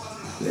 Like,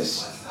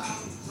 yes.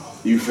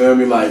 You feel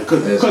me? Like,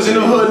 cause in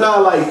the hood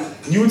now, like,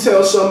 you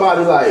tell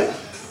somebody like,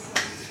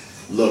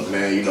 look,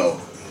 man,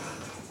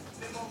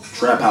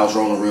 trap house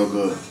rolling real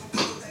good.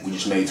 We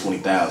just made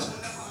 20,000.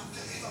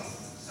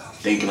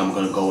 Thinking I'm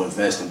gonna go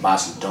invest and buy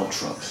some dump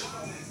trucks.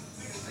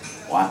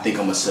 Or I think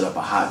I'm gonna set up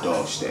a hot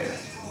dog stand.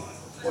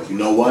 Or you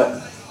know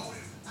what?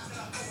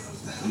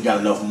 We got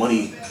enough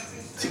money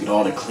to get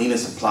all the cleaning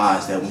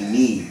supplies that we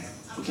need.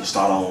 We can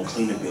start our own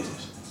cleaning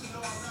business.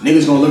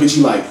 Niggas gonna look at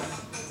you like,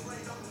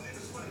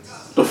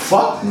 the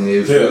fuck?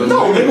 Yeah,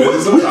 no,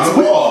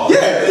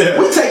 nigga,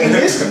 we taking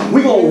this.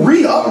 We gonna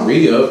re-up.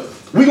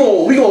 We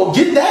gonna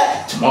get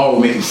that. Tomorrow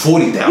we're making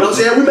 40,000. You know what I'm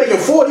saying? We making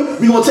 40.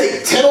 We gonna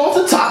take 10 off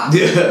the top.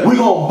 Yeah. We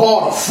gonna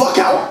ball the fuck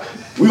out.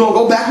 We gonna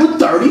go back with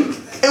 30,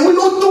 and we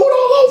gonna do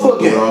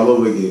it all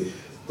over again.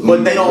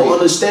 But they don't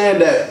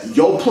understand that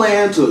your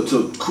plan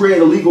to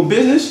create a legal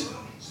business,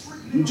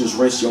 you just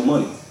waste your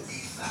money.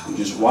 You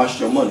just wash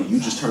your money. You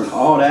just turn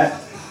all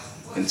that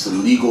into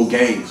legal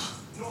gains,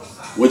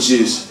 which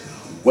is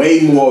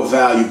way more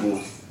valuable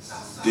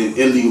than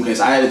illegal gains.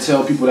 I had to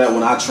tell people that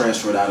when I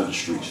transferred out of the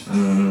streets.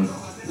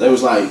 They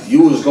was like,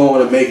 you was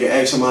going to make an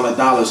X amount of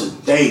dollars a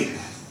day,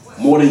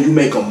 more than you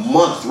make a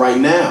month right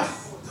now.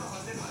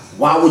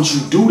 Why would you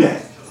do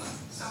that?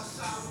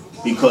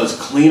 Because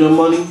cleaner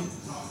money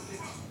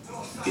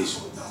is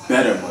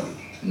better money.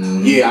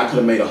 Yeah, I could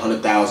have made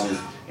 100,000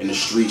 in the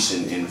streets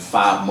in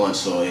 5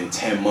 months or in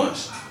 10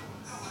 months.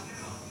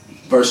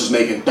 Versus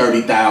making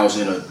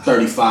 30,000 or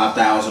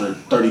 35,000 or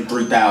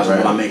 33,000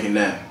 what I'm making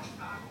now.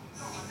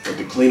 But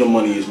the cleaner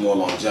money is more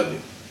longevity.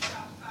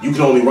 You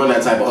can only run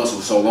that type of hustle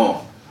for so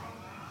long.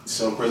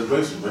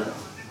 Self-preservation, man.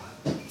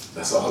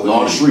 That's all.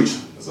 Law of the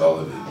streets. That's all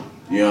it is.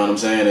 You know what I'm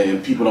saying?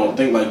 And people don't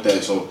think like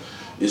that. So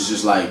it's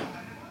just like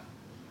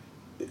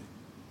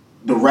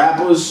the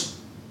rappers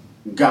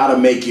gotta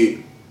make it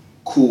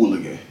cool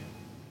again.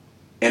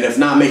 And if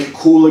not make it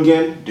cool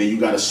again, then you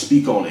gotta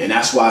speak on it. And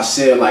that's why I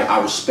said, like,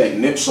 I respect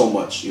Nip so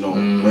much,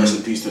 rest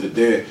in peace to the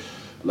dead.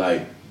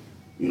 Like,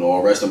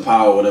 or rest in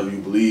power, whatever you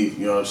believe,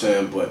 you know what I'm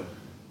saying? But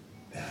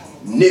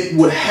Nip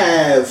would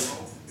have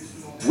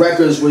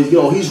records where,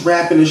 he's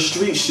rapping his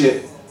street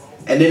shit,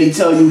 and then he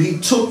tell you he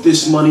took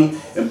this money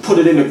and put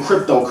it into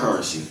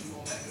cryptocurrency.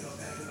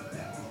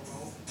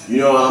 You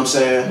know what I'm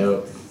saying?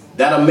 Yep.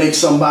 That'll make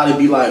somebody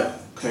be like,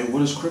 okay,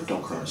 what is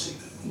cryptocurrency?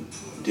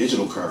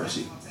 Digital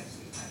currency.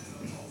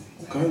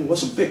 Okay,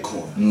 what's a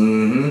Bitcoin?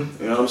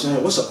 You know what I'm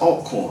saying? What's an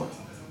altcoin?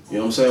 You know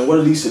what I'm saying? What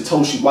are these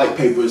Satoshi white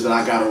papers that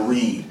I gotta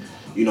read,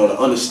 to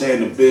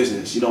understand the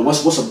business?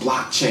 What's a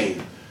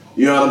blockchain?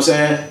 You know what I'm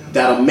saying?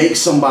 That'll make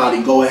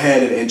somebody go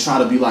ahead and try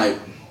to be like,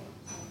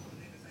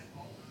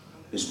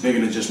 it's bigger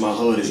than just my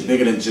hood. It's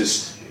bigger than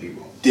just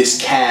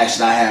this cash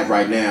that I have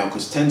right now.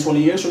 Because 10,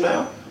 20 years from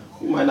now,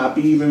 You might not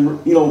be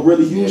even,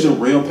 really using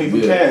real paper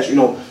cash,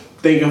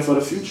 thinking for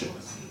the future.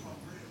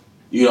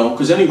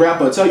 Because any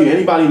rapper will tell you,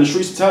 anybody in the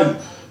streets will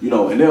tell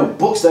you, and there are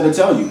books that'll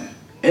tell you,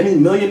 any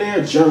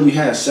millionaire generally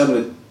has 7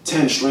 to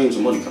 10 streams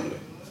of money coming in,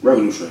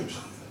 revenue streams.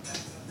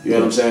 You know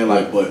what I'm saying?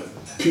 Like, but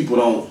people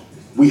don't.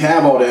 We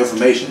have all the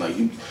information. Like,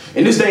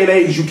 in this day and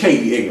age, you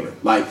can't be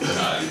ignorant. Like,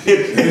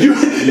 if you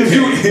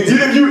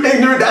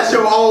ignorant, that's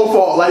your own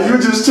fault. Like, you're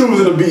just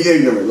choosing to be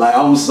ignorant. Like,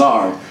 I'm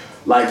sorry.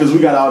 Like, because we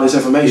got all this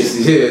information.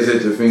 It's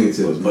at your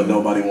fingertips. But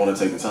nobody want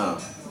to take the time.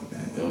 You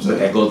know what I'm saying?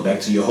 But that goes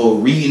back to your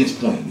whole reading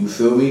point. You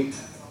feel me?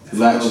 You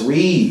gotta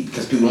read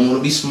because people don't want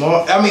to be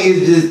smart. I mean,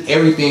 it's just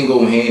everything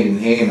go hand in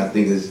hand. I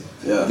think it's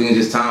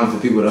just time for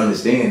people to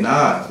understand.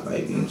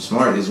 Like, being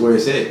smart is where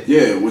it's at.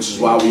 Yeah, which is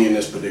why we in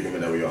this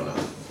predicament that we are now.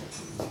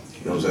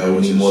 You know what I'm saying?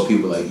 We need more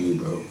people like you,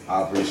 bro.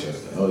 I appreciate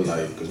it, man. Oh,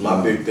 yeah. Because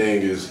my big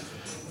thing is,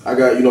 I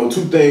got, 2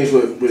 things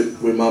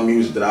with my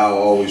music that I'll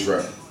always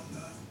rep.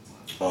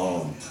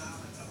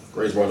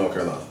 Greensboro, North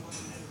Carolina.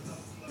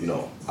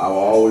 I will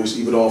always,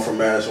 even though I'm from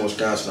Madison,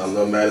 Wisconsin, I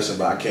love Madison,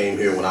 but I came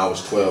here when I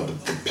was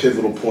 12. The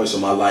pivotal points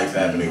of my life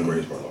happened in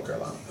Greensboro, North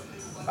Carolina.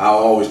 I'll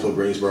always put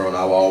Greensboro, and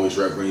I will always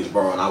rep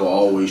Greensboro, and I will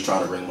always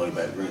try to bring money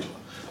back to Greensboro.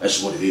 That's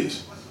just what it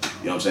is.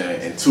 You know what I'm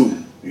saying? And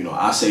 2,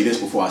 I say this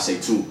before I say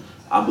 2.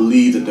 I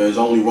believe that there's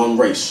only one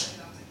race,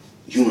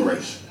 human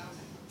race.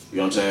 You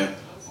know what I'm saying?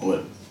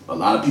 But a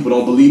lot of people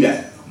don't believe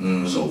that.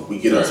 So we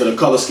get into the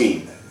color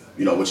scheme,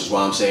 which is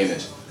why I'm saying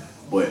this.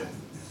 But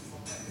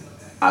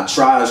I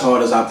try as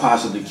hard as I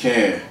possibly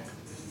can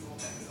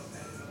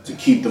to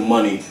keep the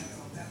money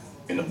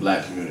in the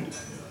black community.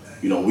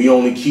 We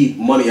only keep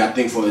money, I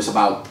think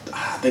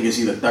it's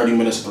either 30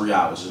 minutes or 3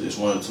 hours. It's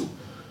 1 or 2.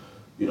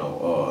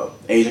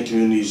 Asian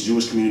communities,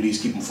 Jewish communities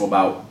keep them for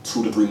about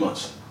 2 to 3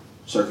 months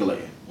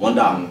circulating. $1. You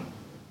know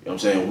what I'm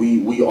saying?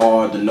 We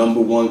are the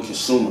 #1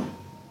 consumer,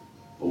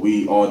 but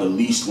we are the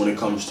least when it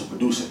comes to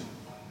producing.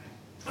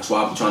 That's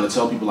why I'm trying to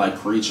tell people, like,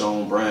 create your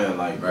own brand,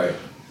 like,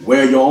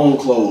 wear your own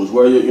clothes,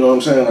 you know what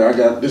I'm saying? Like,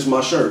 this is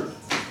my shirt.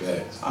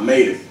 I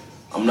made it.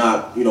 I'm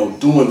not,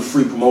 doing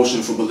free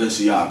promotion for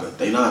Balenciaga.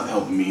 They not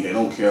helping me. They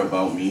don't care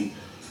about me.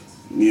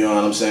 You know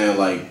what I'm saying?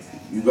 Like,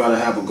 you gotta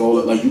have a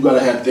goal. Like, you gotta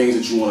have things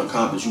that you want to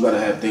accomplish. You gotta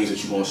have things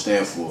that you want to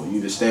stand for. You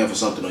either stand for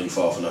something or you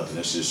fall for nothing.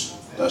 That's just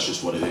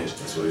what it is.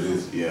 That's what it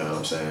is. You know what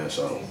I'm saying?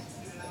 So,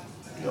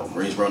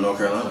 Greensboro, North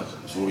Carolina.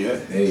 That's where we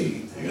at.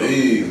 Hey.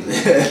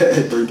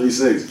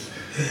 336.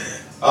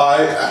 All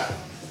right.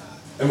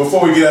 And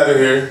before we get out of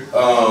here,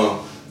 I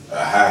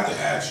have to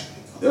ask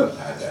you. Yeah. I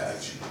have to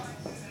ask you.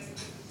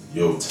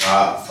 Your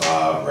top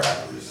 5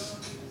 rappers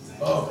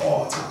of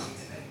all time.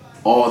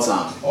 All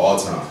time. All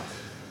time.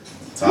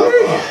 Top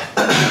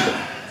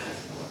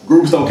 5.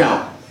 Groups don't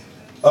count.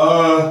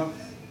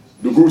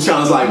 The group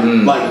sounds like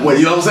what,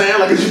 you know what I'm saying?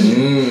 Like,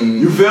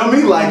 you feel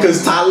me? Like,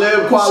 cause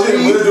Talib, Kweli. Shit,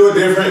 we'll do it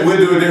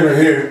different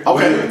here.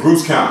 Okay.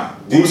 Groups count.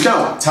 Groups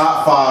count.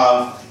 Top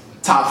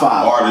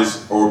 5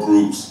 artists or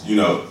groups,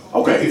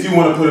 Okay. If you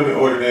want to put them in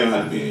order, they don't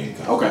have to be in any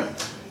kind. Okay.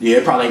 Yeah,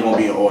 it probably ain't gonna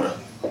be in order.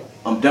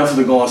 I'm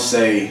definitely gonna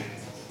say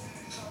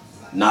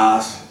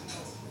Nas.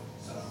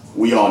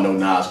 We all know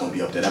Nas gonna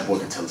be up there. That boy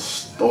can tell a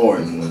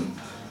story.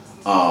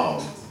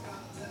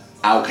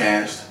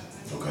 Outkast.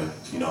 Okay.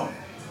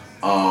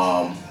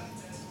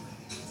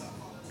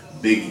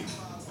 Biggie.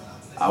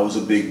 I was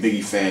a big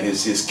Biggie fan.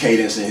 His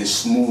cadence and his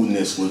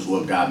smoothness was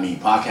what got me.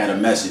 Pac had a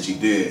message, he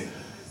did,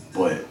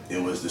 but it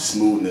was the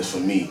smoothness for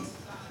me.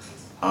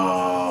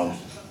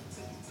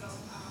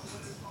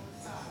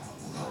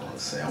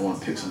 Let's say I want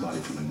to pick somebody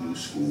from the new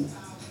school.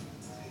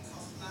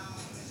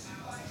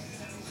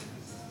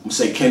 I'm gonna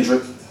say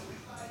Kendrick.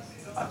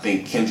 I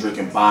think Kendrick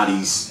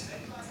embodies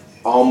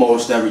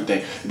almost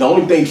everything. The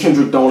only thing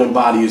Kendrick don't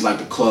embody is like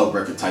the club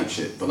record type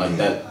shit. But like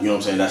that, you know what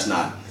I'm saying? That's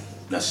not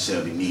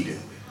necessarily needed.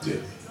 Yeah.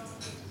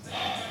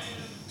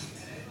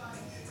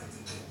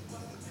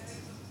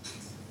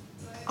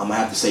 I'm gonna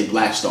have to say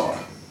Black Star.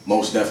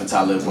 Most definitely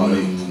Talib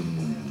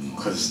Kweli.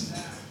 Cause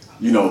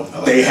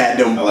they had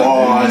them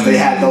bars, they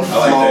had the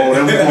flow,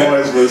 them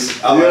boys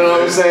was, you know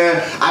what I'm saying?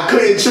 I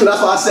couldn't choose,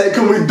 that's why I said,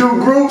 can we do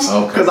groups?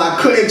 Cause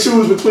I couldn't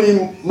choose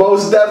between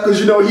Most Def, cause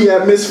he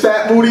had Miss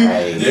Fat Booty,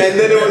 and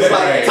then it was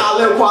like,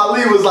 Talib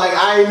Kweli was like,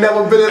 I ain't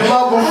never been in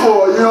love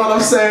before, you know what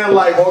I'm saying?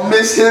 Like, or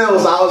Miss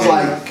Hills, I was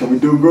like, can we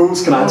do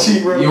groups? Can I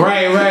cheat?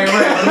 Right.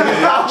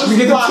 Let me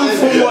get the 2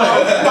 for 1.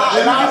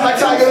 And I was like,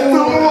 can I get a 2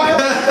 for 1?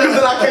 Cause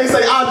then I can't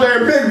say Andre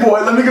and Big Boy,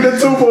 let me get a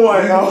 2 for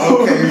 1, yo.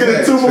 Let me get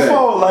a 2 for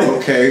 4, like.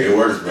 Okay. It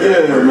works, man.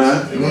 Yeah,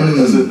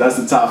 man. That's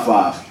the top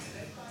 5.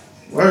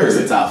 Word. That's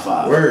the top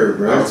 5. Word,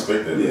 bro. I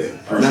respect that. Yeah.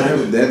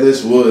 That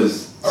list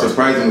was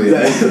surprisingly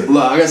amazing. Look,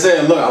 like I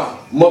said,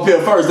 I'm up here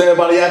first.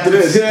 Everybody after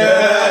this.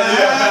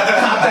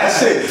 Yeah. Pop that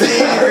shit.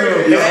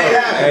 It ain't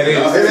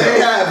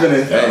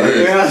happening.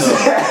 You know what I'm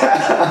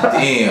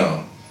saying?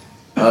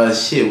 Damn.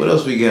 Shit. What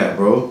else we got,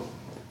 bro?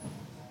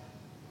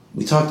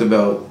 We talked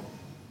about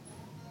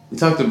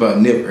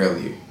Nip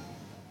earlier.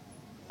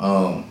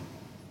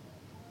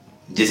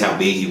 Just how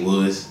big he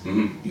was.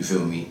 You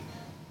feel me?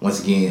 Once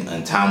again,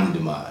 untimely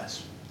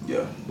demise.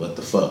 Yeah. What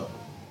the fuck?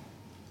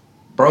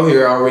 bro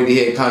here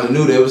already had kind of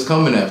knew that was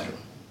coming after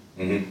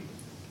him.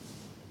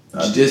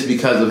 Just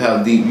because of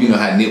how deep, you know,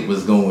 how Nip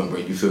was going, bro.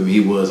 You feel me? He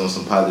was on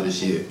some positive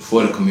shit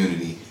for the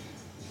community.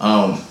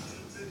 I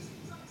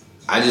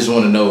just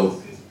want to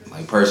know,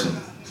 like, personally,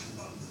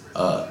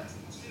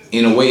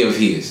 in a way of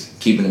his,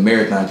 keeping the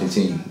marathon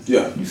continue.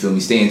 Yeah. You feel me?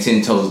 Staying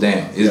 10 toes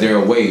down. Is there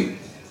a way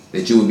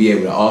that you would be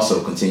able to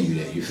also continue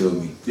that? You feel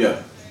me?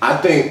 Yeah. I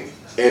think,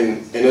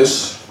 and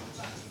it's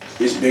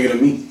bigger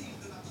than me.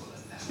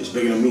 It's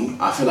bigger than me.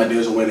 I feel like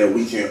there's a way that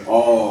we can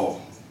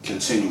all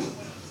continue it.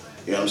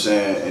 You know what I'm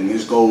saying? And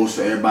this goes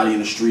for everybody in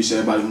the streets,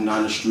 everybody who's not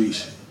in the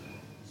streets.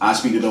 I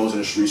speak to those in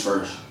the streets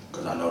first,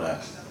 because I know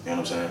that. You know what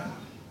I'm saying?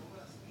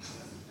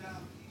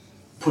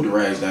 Put the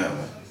rags down,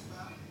 man.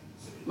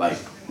 Like,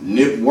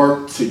 Nip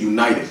worked to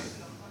unite it.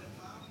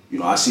 You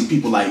know, I see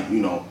people like, you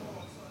know,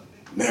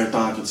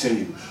 marathon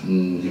continues.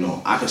 You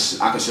know, I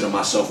consider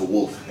myself a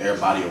wolf.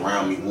 Everybody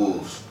around me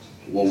wolves.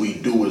 What we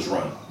do is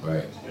run.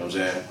 Right. You know what I'm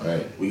saying?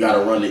 Right. We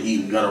gotta run to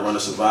eat. We gotta run to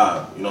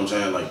survive. You know what I'm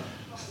saying? Like,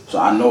 so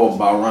I know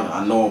about running.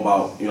 I know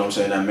about, you know what I'm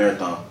saying, that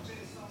marathon.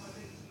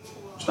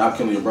 Stop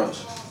killing your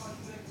brothers.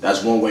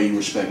 That's one way you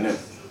respect Nip. You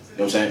know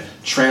what I'm saying?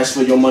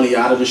 Transfer your money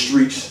out of the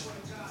streets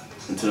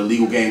into the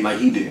legal game like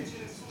he did.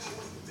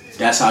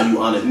 That's how you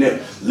honor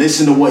Nip.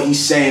 Listen to what he's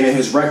saying in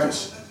his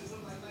records.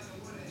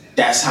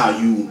 That's how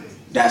you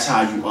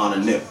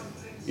honor Nip.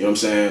 You know what I'm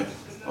saying?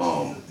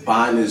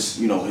 Buying his,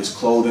 you know, his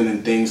clothing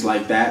and things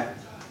like that.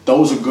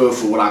 Those are good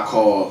for what I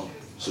call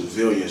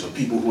civilians, or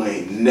people who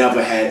ain't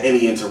never had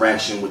any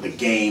interaction with the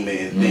game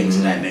and things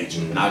of that nature.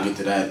 And I'll get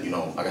to that, you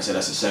know, like I said,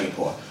 that's the second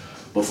part.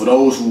 But for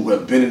those who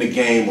have been in the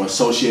game or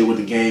associated with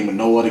the game and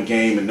know of the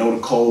game and know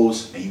the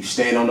codes and you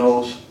stand on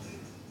those,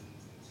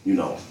 you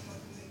know,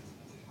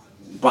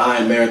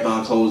 buying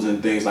marathon clothes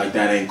and things like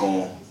that ain't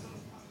gonna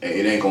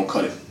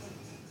cut it.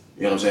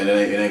 You know what I'm saying?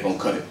 It ain't gonna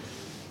cut it.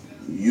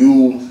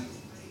 You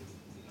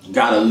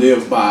gotta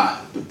live by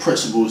the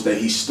principles that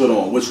he stood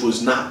on, which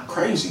was not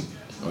crazy.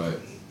 Right.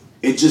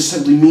 It just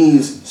simply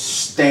means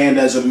stand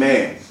as a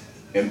man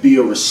and be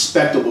a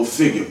respectable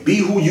figure. Be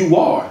who you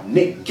are.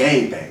 Nick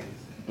Gangbang.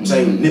 I'm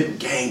saying Nick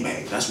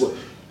Gangbang. That's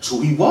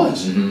who he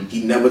was.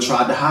 He never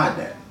tried to hide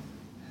that. You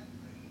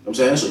know what I'm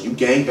saying? So you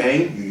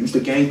gangbang, you used to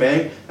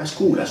gangbang, that's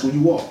cool, that's who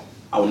you are.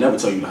 I will never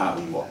tell you to hide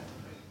who you are.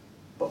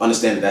 But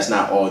understand that that's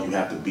not all you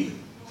have to be. You know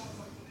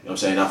what I'm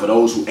saying? Now for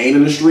those who ain't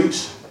in the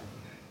streets,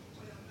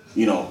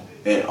 you know,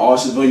 and all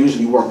civilians,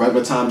 and you work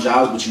regular time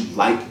jobs, but you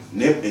like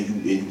Nip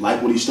and you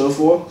like what he stood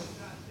for,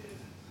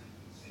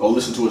 go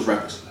listen to his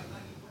records. You know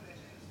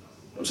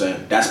what I'm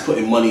saying? That's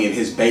putting money in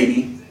his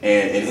baby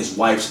and in his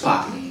wife's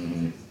pocket.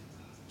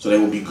 So they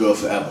will be good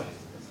forever.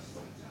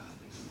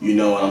 You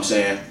know what I'm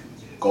saying?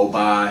 Go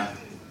buy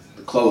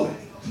the clothing.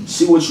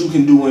 See what you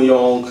can do in your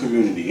own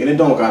community. And it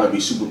don't gotta be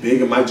super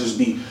big. It might just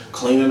be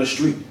cleaning the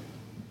street.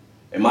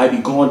 It might be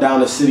going down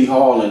to City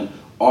Hall and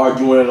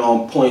arguing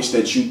on points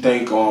that you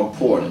think are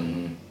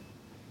important.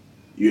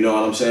 You know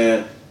what I'm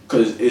saying?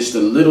 Because it's the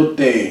little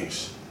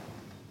things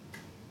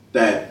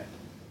that,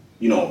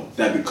 you know,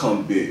 that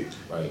become big.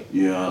 Right.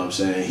 You know what I'm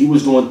saying? He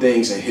was doing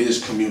things in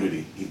his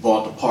community. He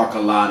bought the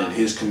parking lot in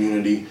his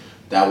community.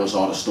 That was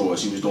all the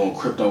stores. He was doing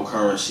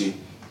cryptocurrency.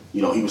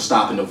 You know, he was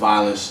stopping the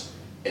violence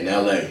in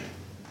LA.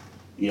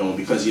 You know,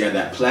 because he had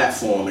that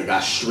platform, it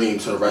got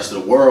streamed to the rest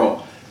of the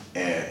world.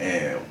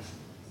 And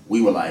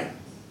we were like,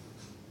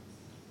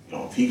 you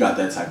know, if he got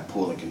that type of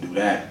pull and can do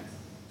that,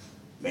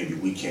 maybe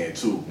we can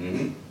too.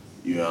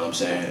 You know what I'm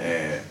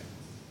saying?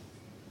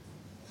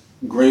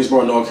 And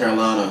Greensboro, North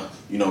Carolina,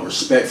 you know,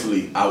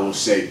 respectfully, I will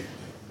say,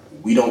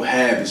 we don't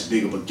have as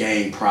big of a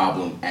gang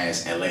problem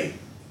as LA.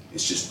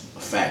 It's just a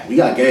fact. We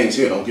got gangs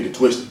here, don't get it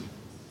twisted.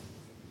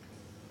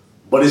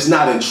 But it's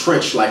not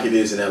entrenched like it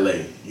is in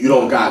LA. You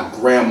don't got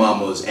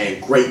grandmamas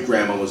and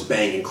great-grandmamas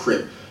banging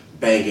Crip,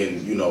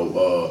 banging, you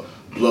know,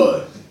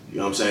 blood. You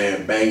know what I'm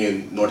saying?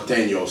 Banging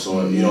Norteños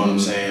or, you know what I'm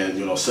saying,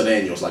 you know,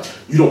 Sureños. Like,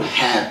 you don't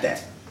have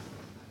that.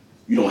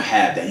 You don't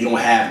have that. You don't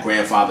have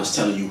grandfathers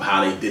telling you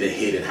how they did a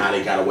hit and how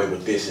they got away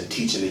with this and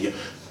teaching you.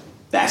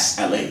 That's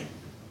LA.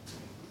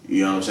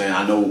 You know what I'm saying?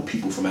 I know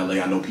people from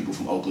LA. I know people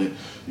from Oakland.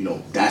 You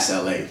know, that's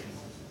LA. You know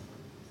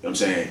what I'm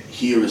saying?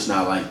 Here it's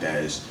not like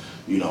that. It's,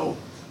 you know,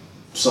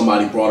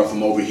 somebody brought it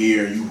from over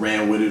here and you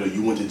ran with it, or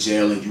you went to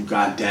jail and you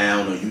got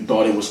down, or you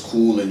thought it was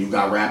cool and you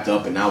got wrapped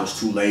up and now it's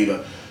too late,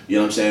 or, you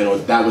know what I'm saying? Or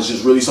that was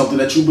just really something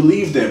that you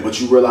believed in, but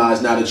you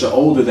realize now that you're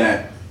older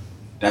that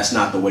that's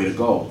not the way to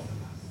go.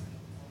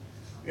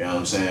 You know what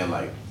I'm saying?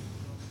 Like,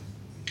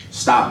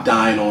 stop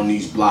dying on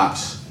these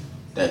blocks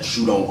that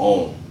you don't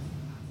own.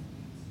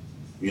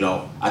 You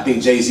know, I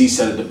think Jay-Z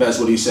said it the best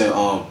when he said,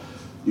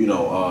 you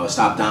know,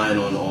 stop dying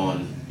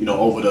on you know,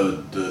 over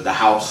the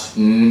house,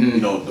 you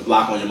know, the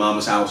block on your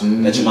mama's house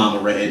that your mama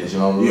rented. You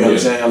know what I'm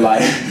saying?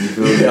 Like,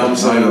 you know what I'm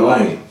saying?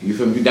 Like, you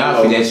feel me? You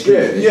die for that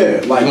street.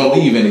 Yeah, like, you gonna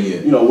leave in a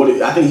year. You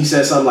know, I think he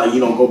said something like, you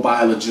know, go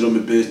buy a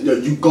legitimate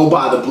business. You go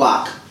buy the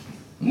block.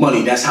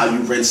 Money, that's how you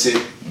rinse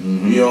it.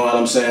 You know what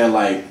I'm saying?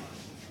 Like,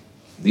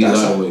 these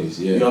are ways,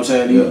 yeah. You know what I'm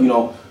saying? Yeah. You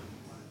know,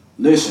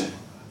 listen,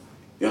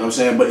 You know what I'm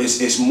saying? But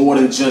it's more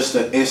than just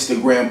an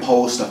Instagram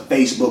post, a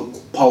Facebook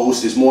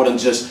post. It's more than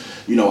just,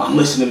 you know, I'm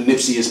listening to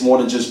Nipsey. It's more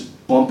than just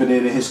bumping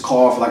it in his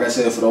car. Like I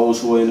said, for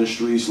those who are in the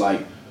streets,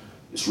 like,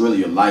 it's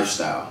really a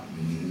lifestyle.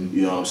 Mm-hmm.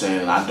 You know what I'm saying?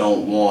 And I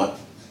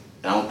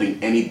don't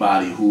think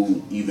anybody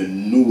who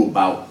even knew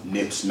about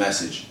Nip's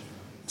message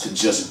to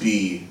just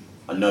be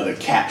another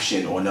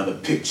caption or another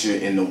picture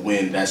in the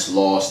wind that's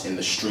lost in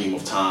the stream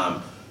of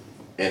time.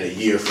 And a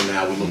year from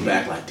now, we look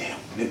back like, damn,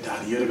 Nip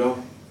died a year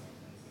ago?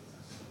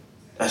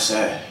 That's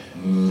sad.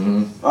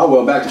 Mm-hmm. Oh,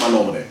 well, back to my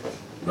normal day.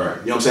 Right.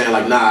 You know what I'm saying?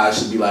 Like, nah, it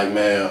should be like,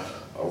 man,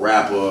 a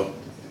rapper,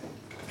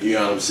 you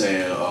know what I'm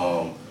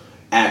saying,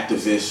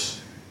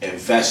 activist,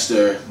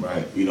 investor,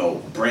 right. You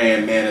know,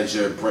 brand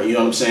manager, you know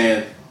what I'm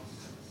saying?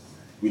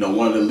 You know,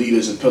 one of the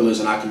leaders and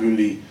pillars in our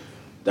community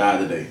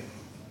died today.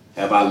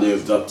 Have I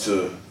lived up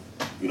to,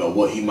 you know,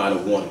 what he might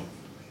have wanted?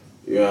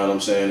 You know what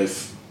I'm saying?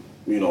 If,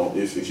 you know,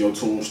 if your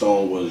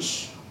tombstone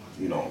was,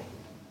 you know,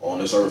 on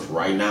this earth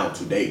right now,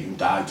 today, you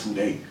died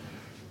today,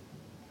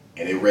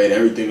 and it read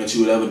everything that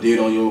you would ever did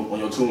on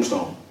your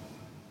tombstone,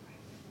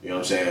 you know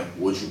what I'm saying?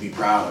 Would you be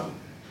proud of it?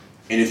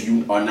 And if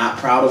you are not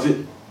proud of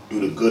it, do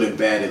the good and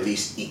bad at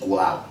least equal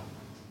out.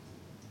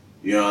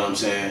 You know what I'm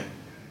saying?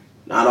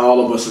 Not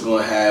all of us are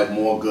gonna have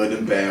more good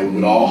than bad. We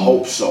would all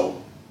hope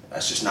so.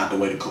 That's just not the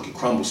way the cookie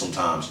crumbles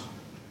sometimes.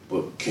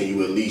 But can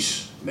you at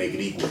least make it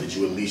equal? Did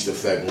you at least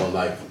affect one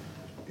life?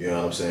 You know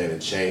what I'm saying?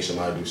 And change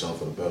somebody, do something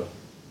for the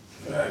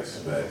better.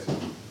 Facts.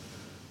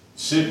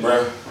 Shit,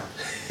 bro.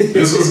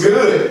 This was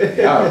good.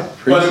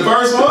 But the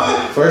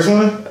first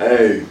one?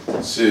 Hey.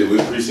 Shit, we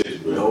appreciate you,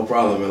 bro. No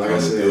problem, man. Like I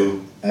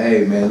said.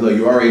 Hey, man, look,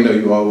 you already know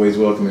you always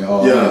welcome in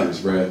All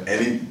Hundrxds, bro.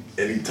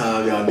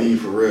 Anytime y'all need,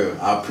 for real.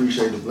 I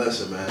appreciate the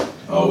blessing, man.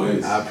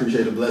 Always. I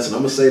appreciate the blessing. I'm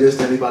gonna say this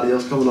to anybody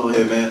else coming on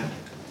here, man.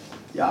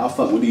 Y'all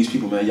fuck with these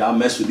people, man. Y'all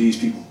mess with these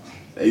people.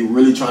 They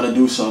really trying to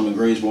do something in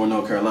Greensboro,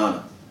 North Carolina.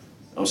 You know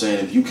what I'm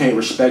saying? If you can't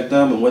respect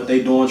them and what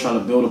they doing, trying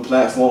to build a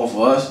platform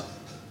for us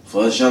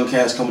young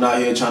cats coming out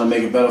here trying to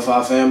make it better for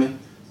our family,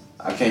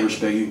 I can't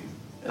respect you.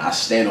 And I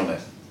stand on that.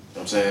 You know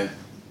what I'm saying?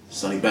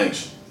 Sonny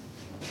Banks.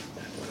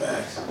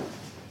 Facts.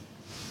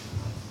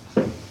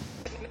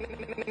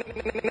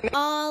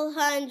 All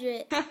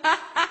 100.